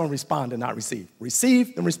 I'm just going to respond and not receive.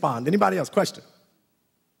 Receive and respond. Anybody else? Question?